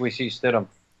 do you think we see Stidham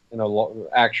in an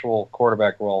actual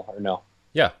quarterback role or no?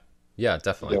 Yeah,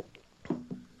 definitely. Yep.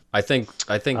 I think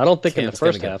I don't think Cam's in the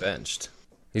first gonna half. get benched.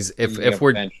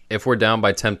 If we're down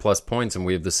by 10+ points and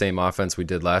we have the same offense we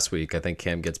did last week, I think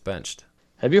Cam gets benched.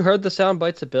 Have you heard the sound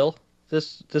bites of Bill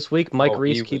this week? Mike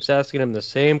Reese keeps asking him the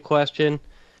same question.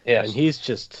 Yes. And he's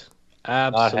just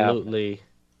absolutely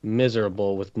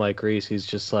miserable with Mike Reese. He's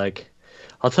just like,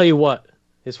 I'll tell you what.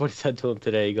 Is what he said to him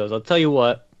today. He goes, I'll tell you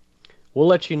what. We'll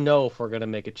let you know if we're going to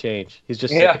make a change. He's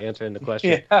just sick of answering the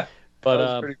question. Yeah, but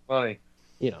that was pretty funny.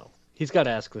 He's got to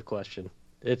ask the question.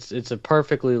 It's a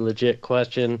perfectly legit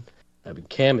question. I mean,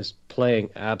 Cam is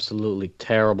playing absolutely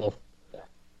terrible.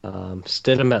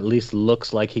 Stidham at least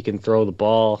looks like he can throw the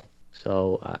ball.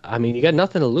 So, I mean, you got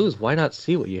nothing to lose. Why not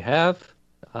see what you have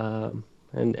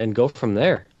and go from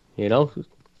there? Yeah,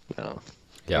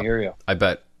 I hear you. I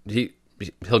bet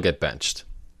he'll get benched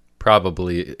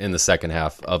probably in the second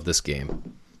half of this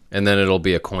game. And then it'll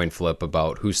be a coin flip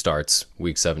about who starts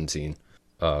week 17.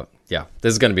 This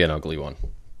is going to be an ugly one.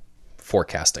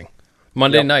 Forecasting.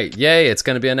 Monday night. Yay, it's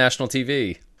going to be on national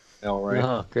TV. Oh, right.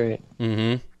 Oh, great.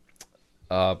 Mm-hmm.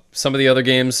 Some of the other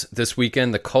games this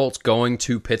weekend, the Colts going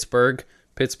to Pittsburgh.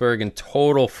 Pittsburgh in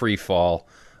total free fall.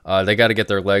 They got to get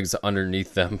their legs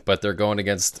underneath them, but they're going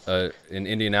against an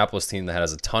Indianapolis team that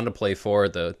has a ton to play for.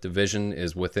 The division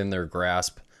is within their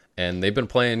grasp, and they've been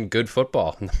playing good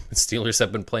football. The Steelers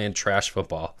have been playing trash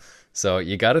football. So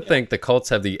you got to think the Colts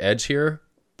have the edge here,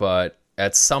 but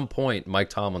at some point, Mike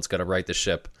Tomlin's got to right the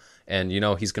ship. And,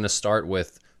 he's going to start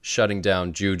with shutting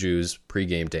down Juju's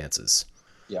pregame dances.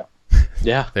 Yeah.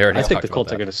 Yeah. I think the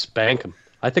Colts are going to spank them.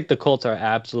 I think the Colts are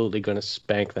absolutely going to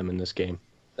spank them in this game.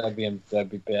 That'd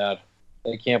be bad.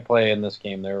 They can't play in this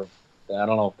game. I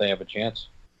don't know if they have a chance.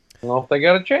 I don't know if they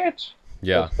got a chance.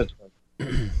 Yeah.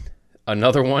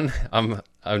 Another one I'm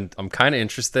kind of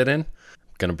interested in. I'm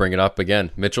gonna bring it up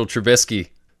again. Mitchell Trubisky,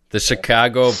 the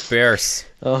Chicago Bears.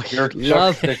 Oh, You're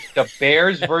love the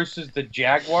Bears versus the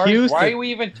Jaguars. Houston. Why are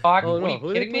we even talking? Oh, no, What, are who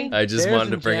you they kidding me? play? I just Bears wanted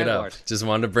to and bring it up. Jaguars. Just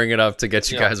wanted to bring it up to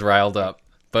get you Yeah. guys riled up.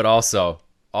 But also,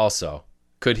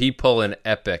 could he pull an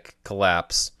epic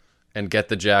collapse and get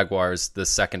the Jaguars the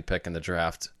second pick in the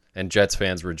draft? And Jets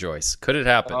fans rejoice. Could it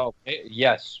happen? Oh,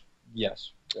 yes.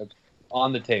 It's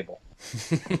on the table.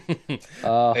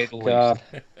 Oh, Say the God.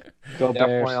 Go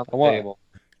Definitely Bears. on the I want, table.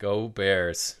 Go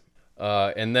Bears.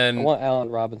 And I then want Allen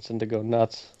Robinson to go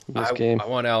nuts in this game. I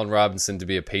want Allen Robinson to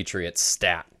be a Patriot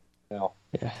stat No.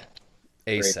 Yeah,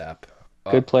 ASAP.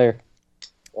 good player.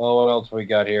 Well, what else we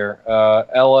got here?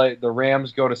 LA, the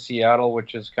Rams go to Seattle,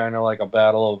 which is kind of like a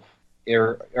battle of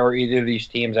are either of these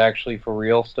teams actually for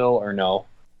real still or no?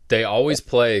 They always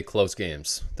play close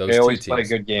games. Those They two always play teams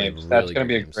good games. really That's going to good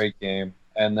be a games. great game.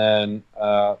 And then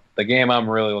the game I'm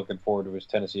really looking forward to is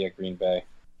Tennessee at Green Bay.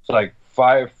 It's like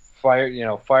fire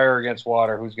against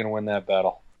water. Who's going to win that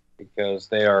battle? Because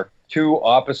they are two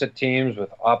opposite teams with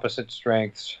opposite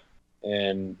strengths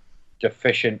and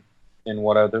deficient in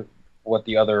what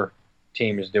the other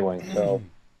team is doing. So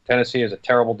Tennessee is a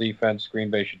terrible defense. Green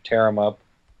Bay should tear them up.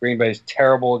 Green Bay's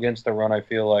terrible against the run, I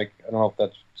feel like. I don't know if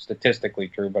that's statistically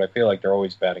true, but I feel like they're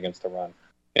always bad against the run.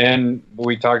 And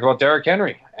we talked about Derrick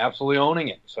Henry absolutely owning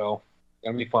it. So it's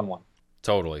going to be a fun one.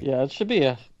 Totally. Yeah, it should be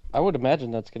I would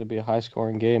imagine that's going to be a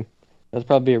high-scoring game. That's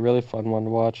probably a really fun one to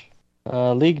watch.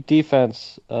 League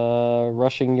defense,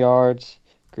 rushing yards.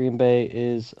 Green Bay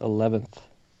is 11th.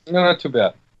 No, not too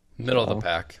bad. Middle of the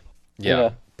pack. Yeah. Yeah.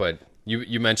 But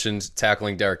you mentioned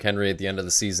tackling Derrick Henry at the end of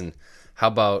the season. How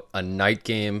about a night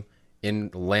game in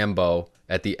Lambeau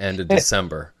at the end of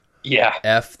December? Yeah.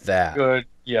 F that. Good.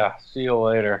 Yeah. See you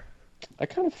later. I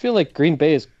kind of feel like Green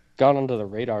Bay has gone under the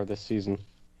radar this season.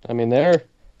 I mean, they're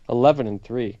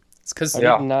 11-3. It's because I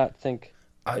Yeah. did not think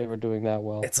they were doing that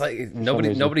well. it's like reason.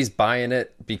 nobody's buying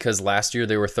it because last year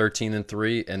they were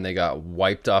 13-3 and they got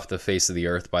wiped off the face of the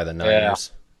earth by the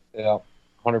Niners. Yeah.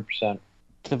 100%.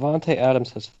 Devontae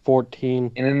Adams has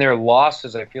 14 And in their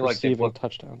losses, I feel like they've receiving looked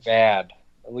touchdowns. bad.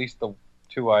 At least the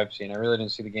two I've seen. I really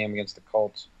didn't see the game against the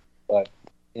Colts. But,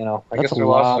 I That's guess a their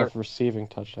lot losses of receiving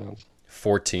touchdowns.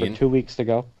 14. For 2 weeks to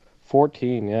go.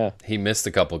 14, yeah. He missed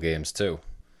a couple games too.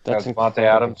 That's Devontae incredible.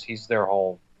 Adams, he's their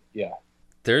whole,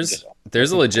 There's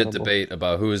a legit debate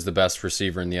about who is the best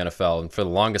receiver in the NFL, and for the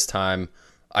longest time,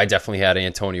 I definitely had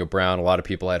Antonio Brown. A lot of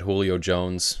people had Julio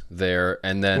Jones there,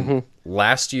 and then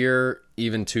last year,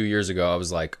 even 2 years ago, I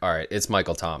was like, all right, it's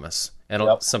Michael Thomas, and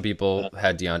Yep. some people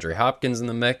had DeAndre Hopkins in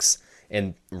the mix,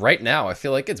 and right now, I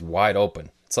feel like it's wide open.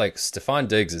 It's like Stephon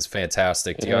Diggs is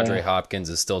fantastic, DeAndre Hopkins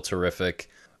is still terrific.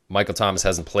 Michael Thomas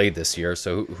hasn't played this year,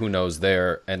 so who knows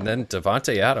there? And then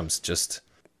Devontae Adams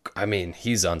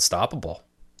he's unstoppable.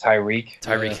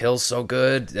 Tyreek Hill's so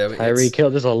good. Tyreek Hill.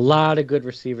 There's a lot of good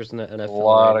receivers in the NFL a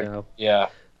lot right of,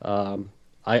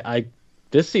 now.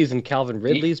 This season, Calvin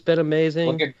Ridley's been amazing.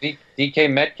 Look at DK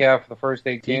Metcalf the first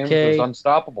 8 games DK. was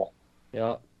unstoppable.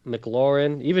 Yeah,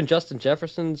 McLaurin, even Justin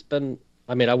Jefferson's been.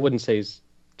 I mean, I wouldn't say he's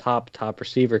top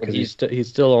receiver because he's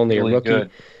still only really a rookie, good.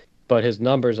 but his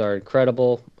numbers are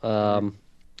incredible.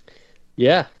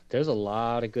 Yeah, there's a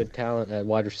lot of good talent at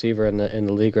wide receiver in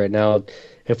the league right now.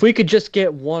 If we could just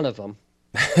get one of them,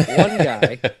 one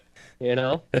guy,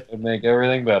 It'd make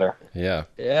everything better. Yeah.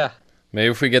 yeah. Maybe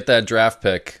if we get that draft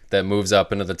pick that moves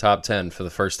up into the top 10 for the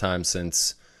first time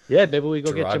since Yeah, maybe we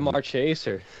go get Gerard- Jamar Chase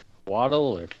or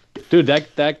Waddle or dude.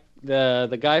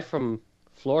 The guy from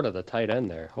Florida, the tight end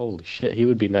there. Holy shit, he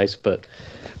would be nice. But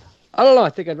I don't know. I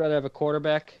think I'd rather have a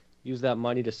quarterback. Use that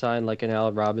money to sign like an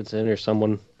Allen Robinson or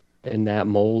someone in that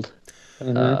mold.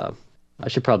 I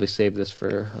should probably save this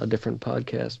for a different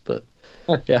podcast. But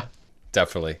yeah,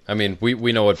 definitely. I mean,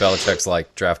 we know what Belichick's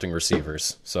like drafting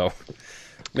receivers, so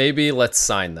maybe let's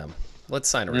sign them. Let's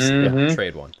sign a receiver,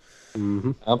 trade one.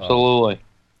 Absolutely.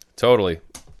 Totally.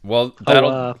 Well,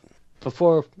 that'll.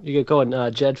 Before you get going,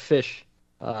 Jed Fish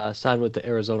signed with the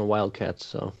Arizona Wildcats,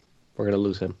 so we're gonna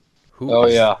lose him.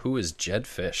 Who is Jed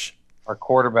Fish? Our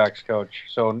quarterback's coach.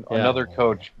 So another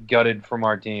coach gutted from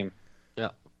our team. Yeah.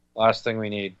 Last thing we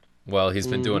need. Well, he's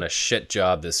been doing a shit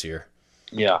job this year.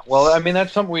 Yeah. Well, I mean,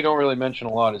 that's something we don't really mention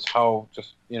a lot is how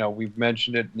just, we've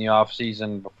mentioned it in the off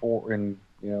season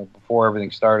before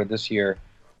everything started this year,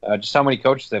 just how many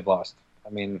coaches they've lost. I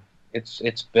mean,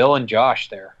 it's Bill and Josh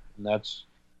there. And that's,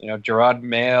 Gerard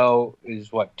Mayo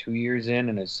is 2 years in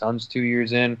and his son's 2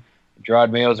 years in.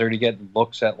 Gerard Mayo's already getting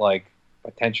looks at like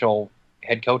potential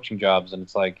head coaching jobs. And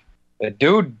it's like, the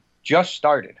dude just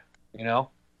started,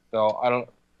 so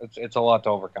it's a lot to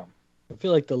overcome. I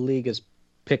feel like the league has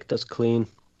picked us clean.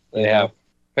 They have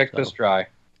picked us dry.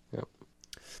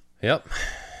 Yep.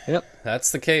 Yep.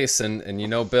 That's the case. And you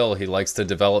know Bill, he likes to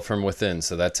develop from within,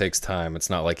 so that takes time. It's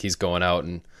not like he's going out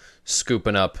and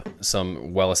scooping up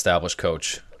some well-established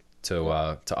coach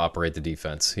to operate the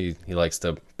defense. He likes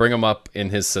to bring them up in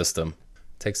his system.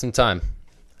 Takes some time.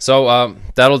 So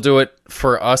that'll do it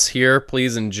for us here.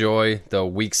 Please enjoy the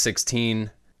Week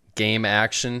 16 game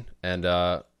action. And,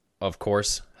 of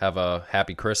course, have a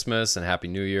happy Christmas and happy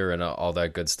New Year and all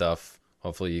that good stuff.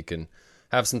 Hopefully you can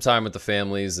have some time with the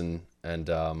families and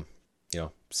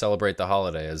celebrate the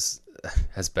holiday as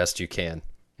best you can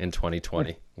in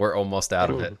 2020. We're almost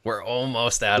out of it. We're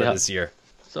almost out of this year.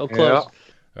 So close.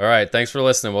 All right. Thanks for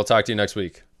listening. We'll talk to you next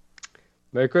week.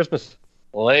 Merry Christmas.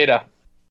 Later.